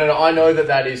Yeah, round. no. I know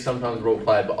that is sometimes rule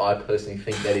played, but I personally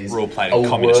think that is Rule played a in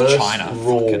communist worse China.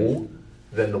 rule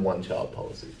than the one-child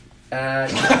policy.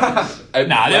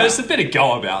 Nah, there was a bit of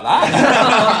go about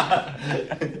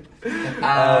that.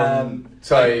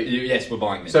 Yes, we're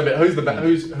buying this. So, but who's the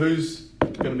who's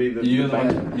going to be the You're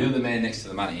banker? the man next to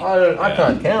the money, I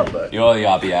can't count though. You're the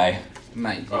RBA.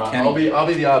 mate. I'll be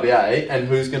the RBA, and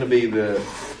who's going to be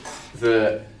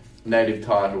the native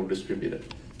title distributor?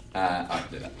 I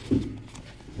can do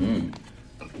that.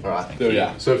 Right. There we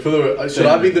are. So should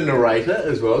I be the narrator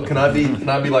as well? Can I be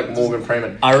like Morgan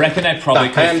Freeman? I reckon they probably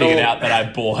The could have handle- figured out that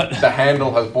I bought. The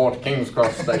handle has bought King's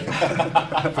Cross Station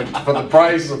for the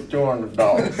price of $200.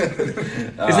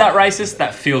 Is that racist?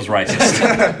 That feels racist.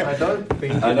 I don't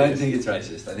think it's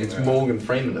racist. I think it's we're Morgan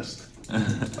Freemanist.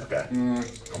 Okay.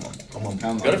 Come on.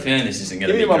 I've got a feeling this isn't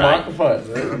going Give to me be my great.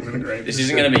 microphone. This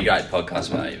isn't going to be great podcast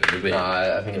value, but it'll be. No,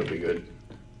 I think it'll be good.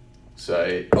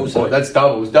 So, Also- that's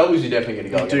doubles. Doubles, you're definitely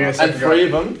going to go Do you again. get a And second three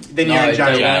go? of them. Then you're in you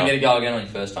jail. don't get to go again on your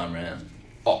first time round.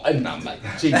 Oh, and No, mate.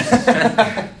 Jesus.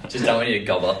 Just don't want you to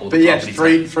gobble up all But the yes,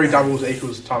 properties. three doubles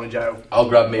equals time in jail. I'll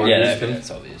grab me Yeah, Euston. that's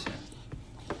obvious.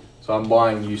 Yeah. So I'm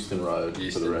buying Euston Road for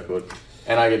Euston. the record.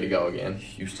 And I get to go again.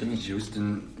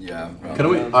 Houston, yeah. Right.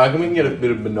 Can I can we get a bit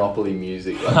of Monopoly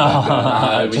music?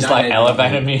 Like Just don't like need-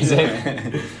 elevator music.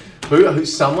 who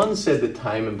someone said that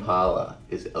Tame Impala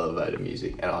is elevator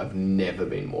music, and I've never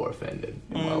been more offended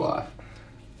in my life.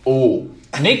 Oh,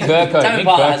 Nick Burko. Tame Nick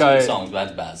Impala has good Burko. songs, but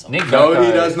that's bad songs. Nick no, Burko.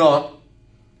 he does not.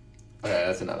 Okay,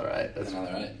 that's another 8. That's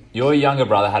Another eight. Your younger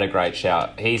brother had a great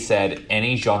shout. He said,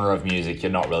 any genre of music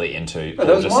you're not really into. That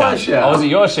was my shout. Oh, was it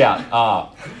your shout?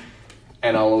 Oh,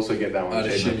 and I'll also get that one. I'd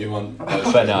assume cheaper. you want.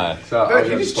 but no. So No, I'll you're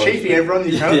get just both. cheating everyone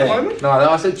you can at the moment. No,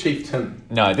 I said Chieftain.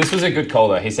 No, this was a good call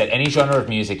though. He said, any genre of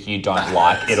music you don't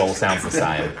like, it all sounds the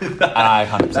same. And I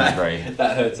 100% agree.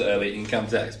 That hurts early. Income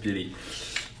tax, beauty.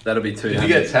 That'll be 200. If you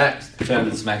get taxed.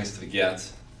 200 smackers to the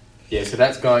guts. Yeah, so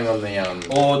that's going on the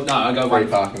Or no, I go Free one.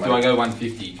 parking, Do mate. I go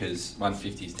 150 because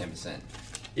 150 is 10%?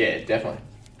 Yeah, definitely.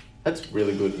 That's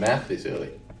really good math this early.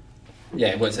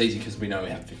 Yeah, well, it's easy because we know we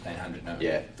have 1,500. No.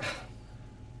 Yeah.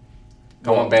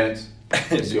 Come on, Bennett.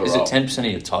 It's your Is it role. 10% of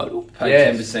your total? Pay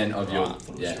Yes. 10% of your.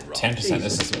 Yeah. 10%.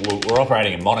 This is we're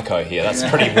operating in Monaco here. That's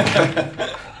pretty.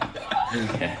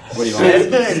 Yeah. What do you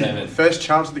want? 7. First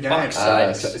chance of the game. So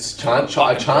it's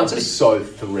chance is so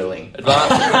thrilling.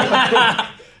 Advance,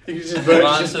 You can just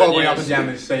Advance bobbing to up the and down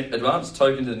the seat. advance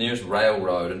token to the nearest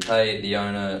railroad and pay the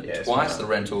owner Yes, twice mate. the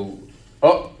rental.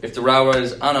 Oh, If the railroad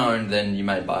is unowned, then you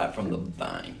may buy it from the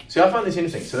bank. see, I find this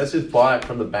interesting. So let's just buy it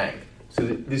from the bank. So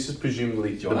this is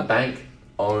presumably you the want it? bank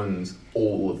owns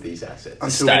all of these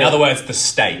assets. In other words, the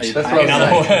state. That's what In I'm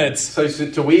other saying. words. So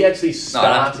do we actually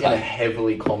start to in a pay.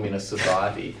 heavily communist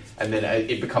society and then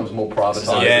it becomes more privatised?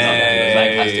 So Yeah, the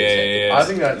bank has to yeah, accept it. yeah. I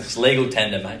think that's... It's legal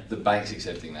tender, mate. The bank's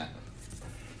accepting that.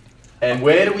 And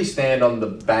where do we stand on the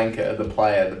banker, the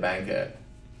player, the banker,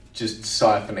 just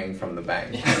siphoning from the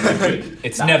bank?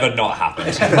 It's never not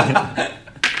happened.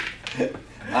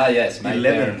 Ah, yes, mate.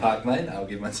 11. Darren Park, mate. I'll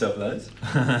give myself those.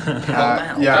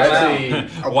 Yeah,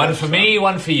 Actually, One for me,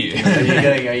 one for you. are you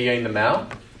getting the Mal?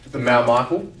 The Mal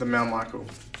Michael? the Mal Michael.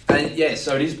 And yeah,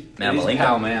 so it is. Mount it is Malinga.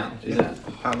 Pall Mall, isn't it?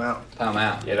 I'm out. Pall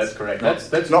Mall. Yeah, that's correct. Not-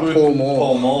 That's Not good. Paul Moore.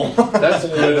 Paul Mall. That's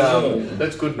good.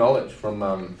 That's good knowledge from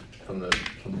the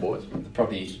boys. The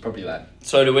property lad.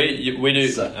 So do we? We do.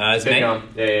 It's Get me. going.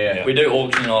 Yeah. We do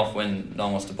auction off when no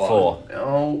one wants to buy. 4.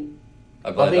 Oh, I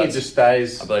I believe think it that's. just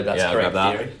stays. I believe that's Yeah, correct grab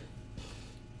that. theory.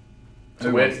 So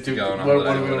Who where, wants to do, go on what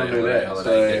holiday, do we want to do holiday, there?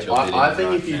 holiday, get So your bid I in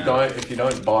think right if you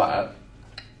don't buy it,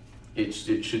 it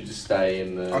should just stay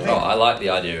in the. I Oh, think- I like the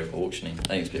idea of auctioning. I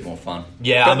think it's a bit more fun.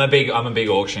 Yeah, I'm a big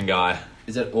auction guy.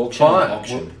 Is it auction or Fine.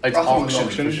 auction? It's I thought it was auction,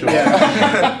 for auction. sure.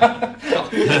 Yeah.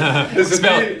 There's a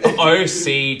Spelled few-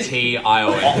 OCTION.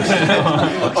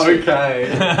 Okay.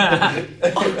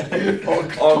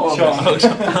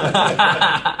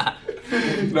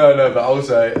 No, but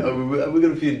also we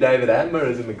got a few David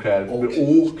Attenboroughs in the crowd.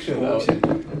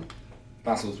 Auction.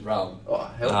 Muscles roll.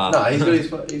 Oh hell no! He's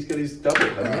got his double.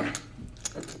 Hasn't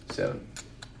he? 7.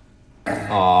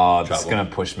 Oh, that's going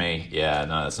to push me. Yeah,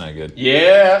 no, that's no good.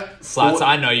 Yeah. Slats,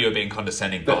 I know you were being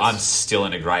condescending, but That's- I'm still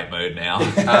in a great mood now.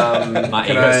 My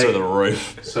can ego's I- through the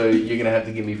roof. So you're gonna have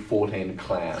to give me 14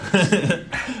 clowns. Jared,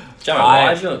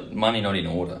 why is your money not in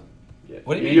order? Yeah.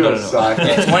 What do you mean? You're No, a no, no. psycho.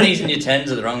 Your 20s and your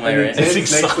 10s are the wrong way around. It's It's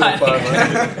next to the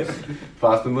exciting. 500.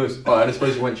 Fast and loose. Oh, and I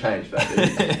suppose you won't change that,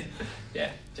 do you? Yeah,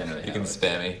 generally. You can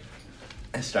spare me.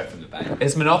 Straight from the bank.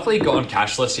 Has Monopoly gone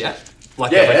cashless yet?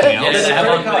 Like Yeah, everything yeah, else? they have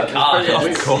on the card.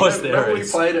 Of course there Remember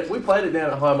is. We played it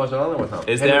down at High Marsh Island one time.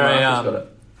 Is Henry there Marshall's got a it.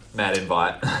 mad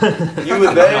invite? You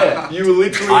were there. You were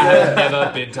literally I there. have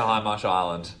never been to High Marsh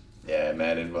Island. Yeah,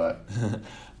 mad invite.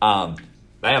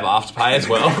 They have afterpay as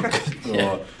well. Oh,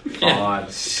 God.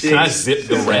 Can I zip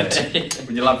the rent?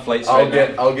 Would you love Fleet Street?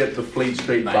 I'll get the Fleet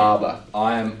Street Mate, barber.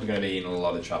 I am going to be in a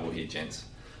lot of trouble here, gents.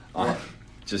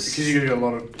 Just Because you've got a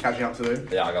lot of catching up to do.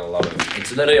 yeah, I got a lot of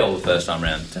It's literally all the first time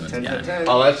round. 10 minutes 10 game. to 10.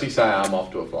 I'll actually say I'm off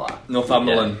to a flyer.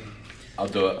 Northumberland. I'll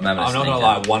do it. I'm having a I'm not sneak gonna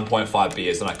out. lie, 1.5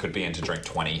 beers and I could be in to drink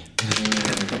 20.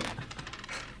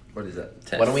 What is that?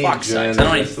 Test. Why don't we Fuck's adjourn sakes, the I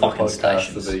don't need rest of the fucking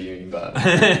podcast to stations. the Union Bar?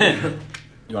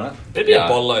 You want it? There'd be Yeah. a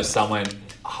bottle of somewhere.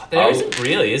 Oh, there isn't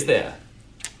really, is there?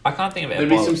 I can't think of There'd it.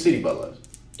 be some city bottlers.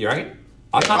 You reckon?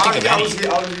 I can't think of I any. was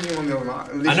using one the other night.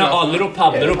 I know. Oh, little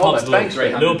pub, Yeah, little pub's that's Bank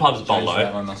Street. little pub's Change that,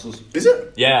 bolo. my muscles. Is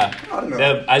it? Yeah. I don't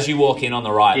know. As you walk in on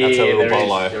the right, that's a little there is.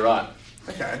 bolo. You're right.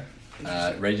 Okay.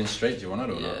 Regent Street, do you want it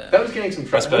or not? Yeah. That was getting some I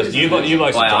traffic. suppose you like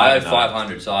Wait, some I owe driving, though.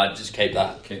 500, so I'd just keep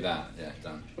that. Keep that. Yeah,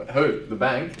 done. Who? The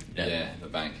bank? Yeah, the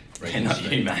bank. Yeah, Regent not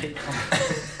Street. you, mate.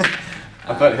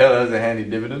 I thought hell that was a handy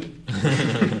dividend.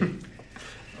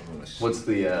 What's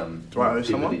the Do I owe dividend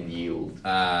someone? yield?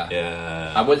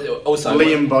 Yeah. Also,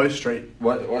 Liam Bow Street.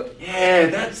 What? Yeah,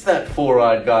 that's that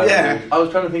four-eyed guy. Yeah. I was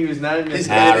trying to think of his name. His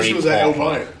Harry initials are El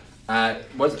Potter. Mono.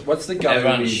 What's the go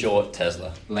Everyone's with short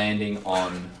Tesla. landing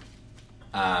on?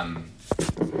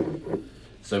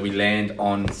 So we land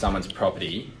on someone's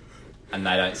property, and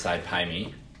they don't say pay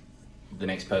me. The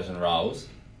next person rolls.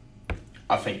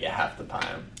 I think you have to pay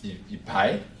him. You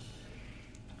pay,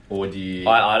 or do you?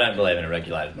 I don't believe in a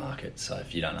regulated market, so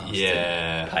if you don't ask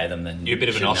Yeah. to pay them, then You're a bit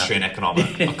of an shouldn't Austrian have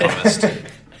to. economist.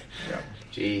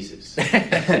 Jesus. Well,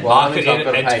 that means I've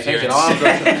got to pay attention.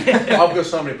 I've got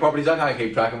so many properties, I can't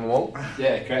keep track of them all.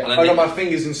 Yeah, correct. I got my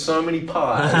fingers in so many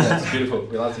pies. That's beautiful.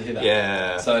 We love to hear that.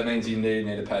 Yeah. So it means you do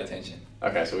need to pay attention.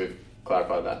 Okay, so we've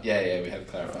clarified that. Yeah, we have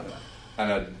clarified that.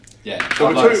 And yeah, So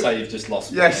I'd we're like to two- say you've just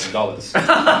lost $1 Yes. million.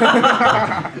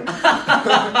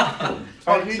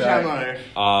 Oh, you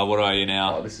Camo. What are you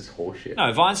now? Oh, this is horseshit.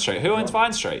 No, Vine Street. Who owns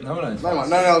Vine Street? No one owns No,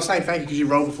 that. I was saying thank you because you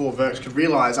rolled before Verks could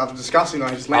realise after discussing that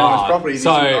he just landed on his property.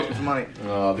 so- He asking for money.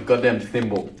 Oh, the goddamn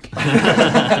thimble.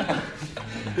 How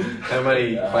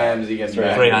many clams are you getting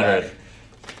back? 300.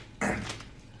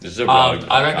 This is a rogue.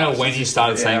 I don't know when you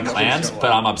started Yeah, saying I'm not clams, sure.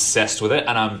 but I'm obsessed with it,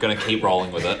 and I'm going to keep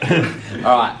rolling with it.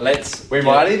 All right, let's. We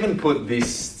might even put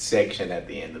this section at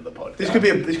the end of the podcast. This could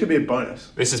be a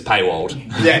bonus. This is paywalled.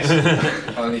 Yes.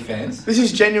 OnlyFans. This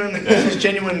is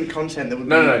genuine content that would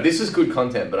No, be no, this is good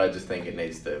content, but I just think it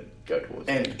needs to go towards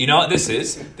it. end. You know what this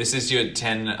is? This is your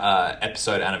 10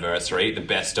 episode anniversary, the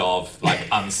best of like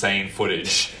unseen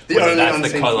footage. The Whether only that's the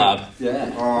unseen collab.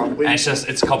 Yeah. Oh, And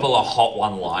it's a couple of hot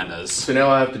one-liners. So now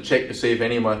I have to check to see if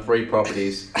any of my 3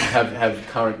 properties have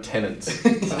current tenants.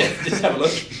 Just have a look.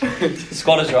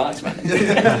 Squatters' rights, man.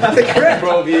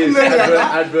 12 years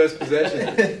adverse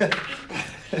possession.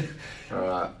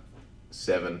 Alright,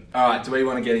 7. All right. Do we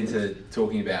want to get into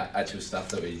talking about actual stuff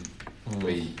that people?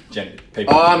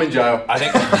 Oh, I'm in jail. I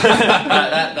think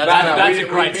That's a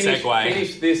great segue.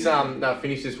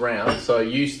 Finish this round. So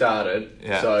you started.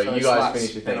 Yeah. So So you it's guys last.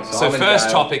 finish your thing. So I'm in first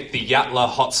jail. topic, the Yatla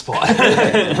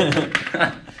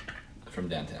hotspot. From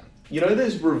downtown. You know,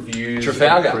 there's reviews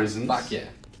Trafalgar. of prisons. Fuck yeah.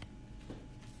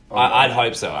 I'd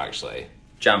hope so, actually.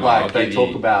 Jumbo, I'll Like they give talk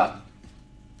you- about.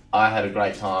 I had a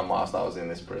great time whilst I was in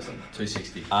this prison.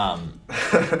 260.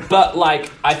 But like,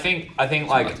 I think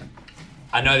like,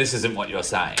 I know this isn't what you're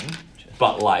saying,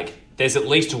 but like, there's at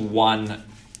least one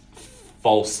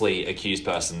falsely accused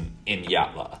person in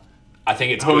Yatla. I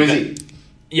think it's Who good is that-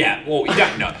 Yeah, well, you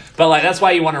don't know, but like that's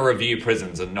why you want to review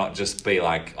prisons and not just be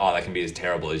like, oh, they can be as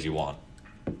terrible as you want.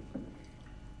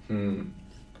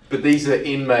 But these are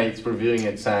inmates reviewing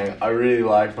it, saying, "I really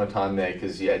liked my time there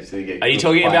because you actually get." Are you good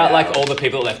talking play about like hours." all the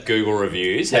people that left Google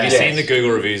reviews? Have you Yes. seen the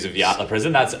Google reviews of Yatla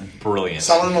prison? That's brilliant.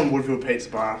 Some of them on Woodville Pizza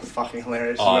Bar are fucking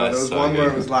hilarious. Oh, There that's was so one where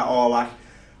good. it was like,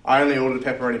 I only ordered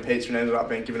pepperoni pizza and ended up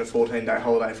being given a 14-day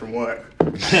holiday from work.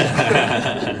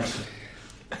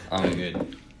 I'm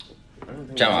good.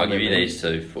 Jumbo, I'll give you these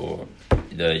 2 for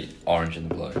the orange and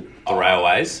the blue. The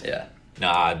railways? Yeah.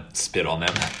 Nah, I'd spit on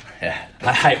them. Yeah.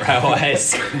 I hate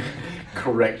railways.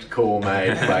 Correct call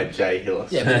made by Jay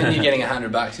Hillis. Yeah, but then you're getting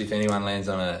 $100 if anyone lands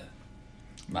on a.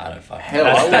 I don't fucking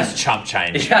Hell, That's chump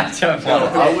change. Yeah, Jumbo.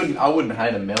 I wouldn't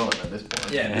hate a melon at this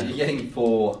point. Yeah, but you're getting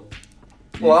 4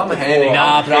 Well, I'm a handy.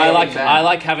 Nah, but I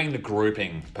like having the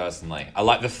grouping personally. I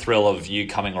like the thrill of you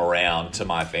coming around to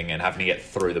my thing and having to get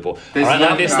through the board. I don't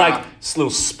like this like little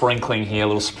sprinkling here,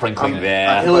 little sprinkling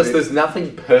there. Hillis, there's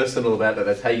nothing personal about that.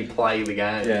 That's how you play the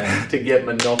game. Yeah. To get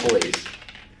monopolies.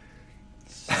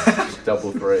 Just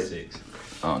double 3. 6.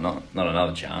 Oh, not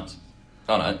another chance.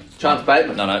 Oh no, Chance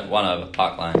Bateman. No, 1 over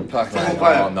Park Lane. Park Lane.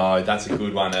 Oh no, that's a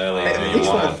good one early.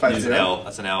 That's an L.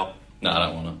 That's an L. No, I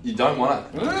don't want it. You don't want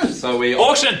it. So we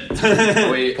auction.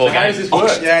 Poor how does this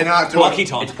work? Yeah, no, do Lucky it.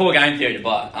 Tom. It's poor game theory to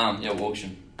buy.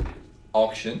 Auction.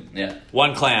 Auction. Yeah.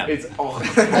 1 clam. It's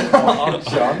auction.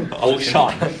 Auction.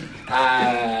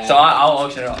 So I'll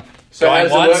auction it off. So Going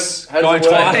how once, does it work? going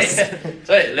twice.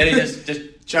 So let me just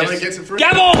Chandler gets it free.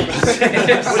 Gavel! What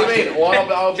do you mean?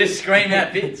 Well, I'll just scream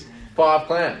out bids. 5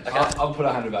 clams. Okay. I'll put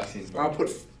 $100 in. I'll put.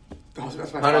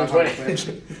 That's my 120.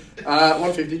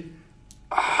 150.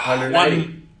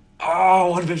 180.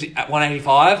 150.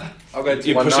 185. I'll go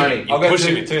You're pushing it. I'll go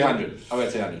pushing it. 200. I'll go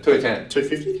 200. 210.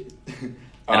 250.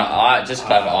 And I just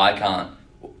clarify,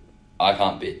 I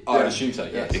can't bid. I assume so.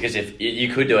 Yes. Because if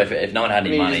you could do it, if no one had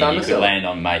any money, you could land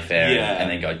on Mayfair and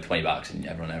then go $20, and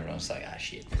everyone's like,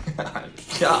 shit. God.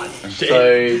 So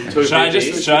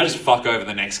 250. Should I just fuck over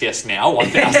the next guest now?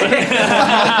 1,000.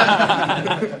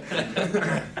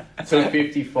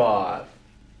 255.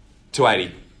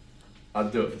 280.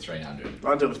 I'd do it for 300.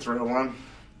 I'll do it for 301.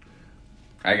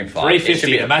 I can fight.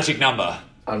 350. A magic number.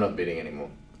 I'm not bidding anymore.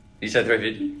 You said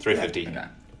 350? 350. Okay.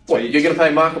 What, you're going to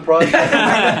pay market price?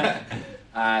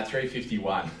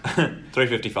 351.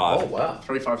 355. Oh, wow.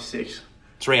 356.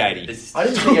 380. I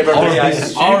didn't think everyone This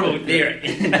is horrible theory.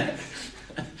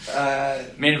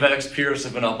 Me and Vex, purists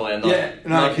of Monopoly, and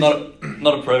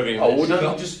not approving of Oh, well, this.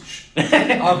 don't just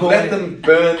let them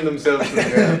burn themselves to the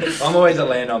ground. I'm always a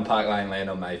land on Park Lane, land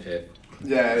on Mayfair.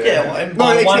 Yeah. Yeah,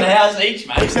 well, one house each,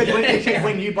 mate. Except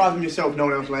when you buy them yourself, no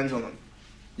one else lands on them.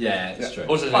 Yeah, that's true.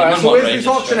 Also, Alright, so where's this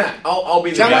auction at? I'll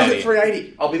be the Chandler's at gavel.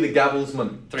 380. I'll be the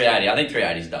gavelsman. 380. I think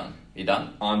 380's done. You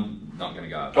done? I'm not going to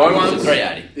go. Going So once,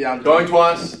 380. Yeah, I'm going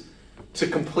twice, to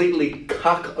completely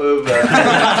cuck over.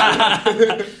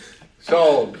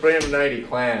 Sold 380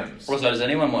 clams. Also, does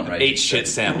anyone want Regis? Eat shit,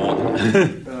 Sam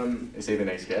Morton. Is he the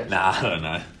next guest? Nah, I don't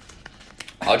know.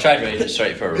 I'll trade Regis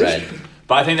straight for a red.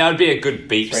 But I think that would be a good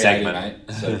beat 380, segment.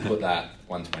 mate. So put that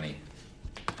 120.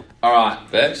 All right.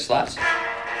 Vex, slaps.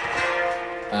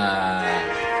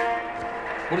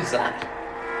 What is that?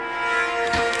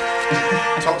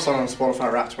 Top song on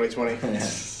Spotify Rap 2020.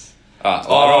 Alright,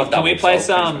 Oh, can we play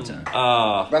some?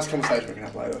 That's a conversation we can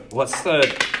have later. What's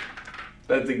the?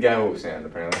 That's the gavel sound,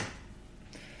 apparently.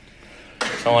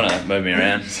 Someone to move me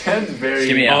around. Sounds very.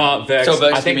 Give me a. Vex, Tell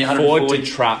Vex, I think give me Ford 140.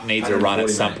 to Trap needs a run at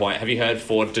 140, some mate. point. Have you heard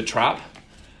Ford to Trap?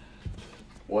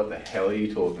 What the hell are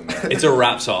you talking about? It's a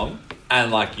rap song,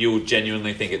 and like you'll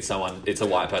genuinely think it's someone. It's a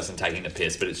white person taking a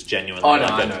piss, but it's genuinely. Oh no,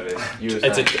 like I know this. You were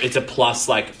It's saying. it's a plus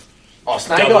like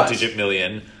Snake double Eyes. digit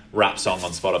million rap song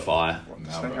on Spotify.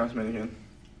 Snake Eyes Man again.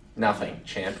 Nothing,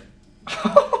 champ.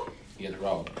 You get to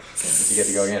roll. You get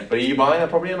to go again. But are you buying that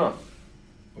property or not?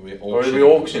 Or are we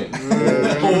Auction.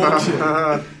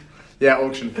 auctioning? Yeah,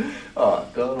 auction. Oh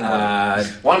god.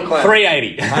 One claim.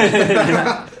 380.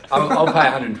 I'll pay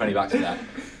 $120 for that.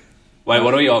 Wait,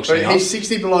 what are we So auctioning off? he's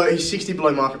 60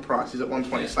 below market price. He's at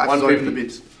 120. Slaps is open the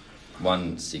bids.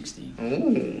 160.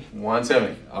 Ooh.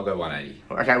 170. I'll go 180.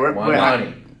 Okay, we're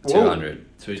 190. 200.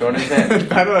 210.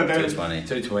 220.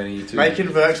 220. Making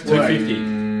Verks work.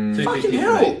 250. Fucking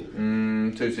hell.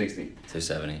 260.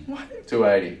 270.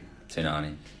 280.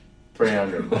 290.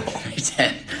 300.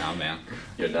 310. No, I'm out.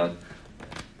 You're done.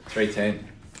 310.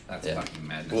 That's Yeah. fucking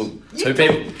madness. Well, two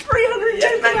people. 300.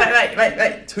 Yeah,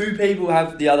 mate. Two people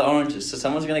have the other oranges, so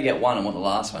someone's going to get one and want the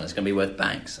last one. It's going to be worth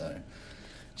bank. So,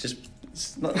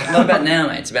 it's not about now,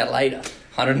 mate. It's about later.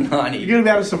 190. You're going to be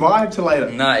able to survive till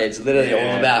later. No, it's literally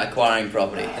all about acquiring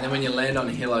property. And then when you land on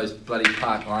Hillo's bloody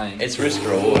Park Lane, It's risk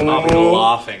reward. I'm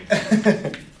laughing.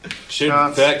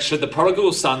 Should the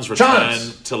prodigal sons return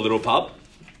to Little Pub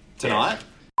tonight?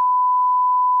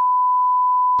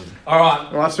 all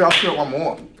right. Well, I'll do it one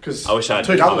more. Because I wish I had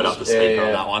two covered doubles. up the speaker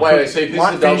on that one. Wait, so if this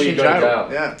Might is a double, finish you in go to jail.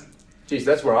 jail. Yeah. Jeez,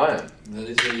 that's where I am. That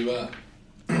is where you are.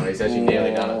 Well, he's actually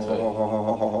nearly done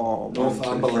it too.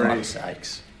 Fuck's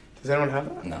sakes. Does anyone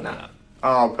have that? No. Nah. Oh,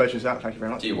 I'll purchase that. Thank you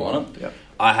very much. Do you want it? Yep.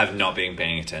 I have not been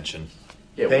paying attention.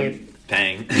 Yeah, Bing.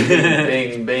 Paying.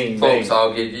 bing, bing, Folks, bing.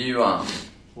 I'll give you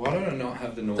Why don't I not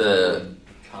have the normal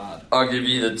card? I'll give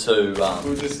you the two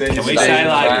We'll just send Can you we some say mail.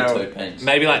 like 2 pence.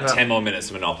 maybe like 10 more minutes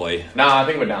of Monopoly? No, I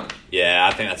think we're done. Yeah,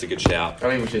 I think that's a good shout. I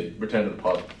think we should return to the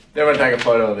pod. Everyone take a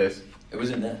photo of this. It was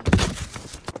in there.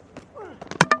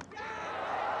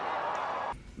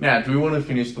 Now, do we want to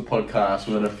finish the podcast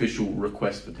with an official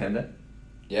request for tender?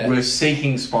 Yeah. We're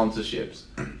seeking sponsorships,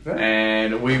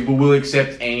 and we will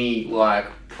accept any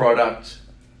product.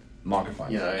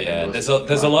 Microphone. Yeah, there's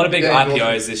a lot of big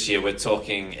IPOs this year. We're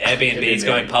talking Airbnb's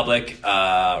going public,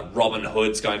 Robin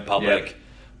Hood's going public,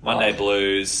 Monday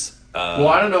Blues. Well,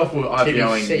 I don't know if we're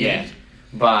IPOing TBC. yet,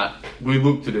 but we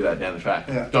look to do that down the track.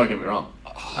 Yeah. Don't get me wrong.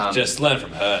 Just learn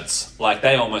from Hertz.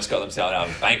 They almost got themselves out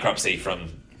of bankruptcy from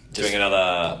doing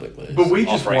another Public Blues. But we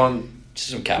just offering. want,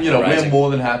 Some capital we're raising. more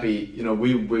than happy.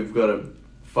 We've got a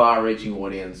far-reaching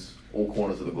audience, all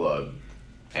corners of the globe,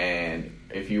 and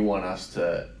if you want us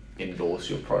to endorse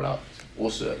your product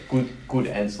or good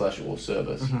and/or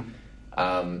service,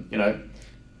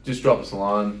 just drop us a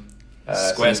line.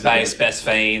 Squarespace, Best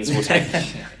Fiends. We'll take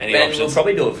any Ben, options. we'll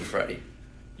probably do it for free.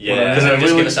 Yeah.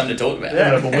 Just give us something to talk about.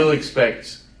 Yeah, but we'll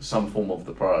expect some form of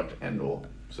the product and/or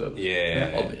service.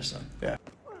 Yeah. Obviously.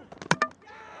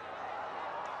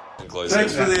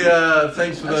 Thanks for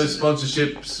those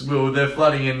sponsorships. Well, they're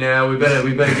flooding in now. We better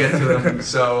get to them.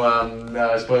 So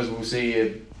I suppose we'll see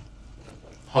you.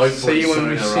 Hopefully, See you when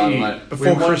we sooner see rather you than later.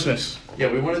 before Christmas.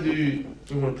 Yeah, we want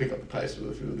to pick up the pace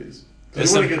with a few of these. We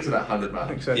There's want to some- get to that 100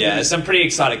 mark. Yeah, there's some pretty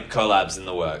exciting collabs in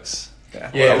the works.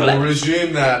 Yeah, we'll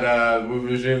resume that.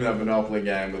 Monopoly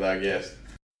game with our guest.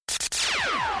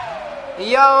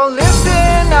 Yo,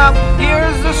 listen up,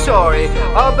 here's the story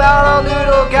about a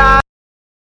little guy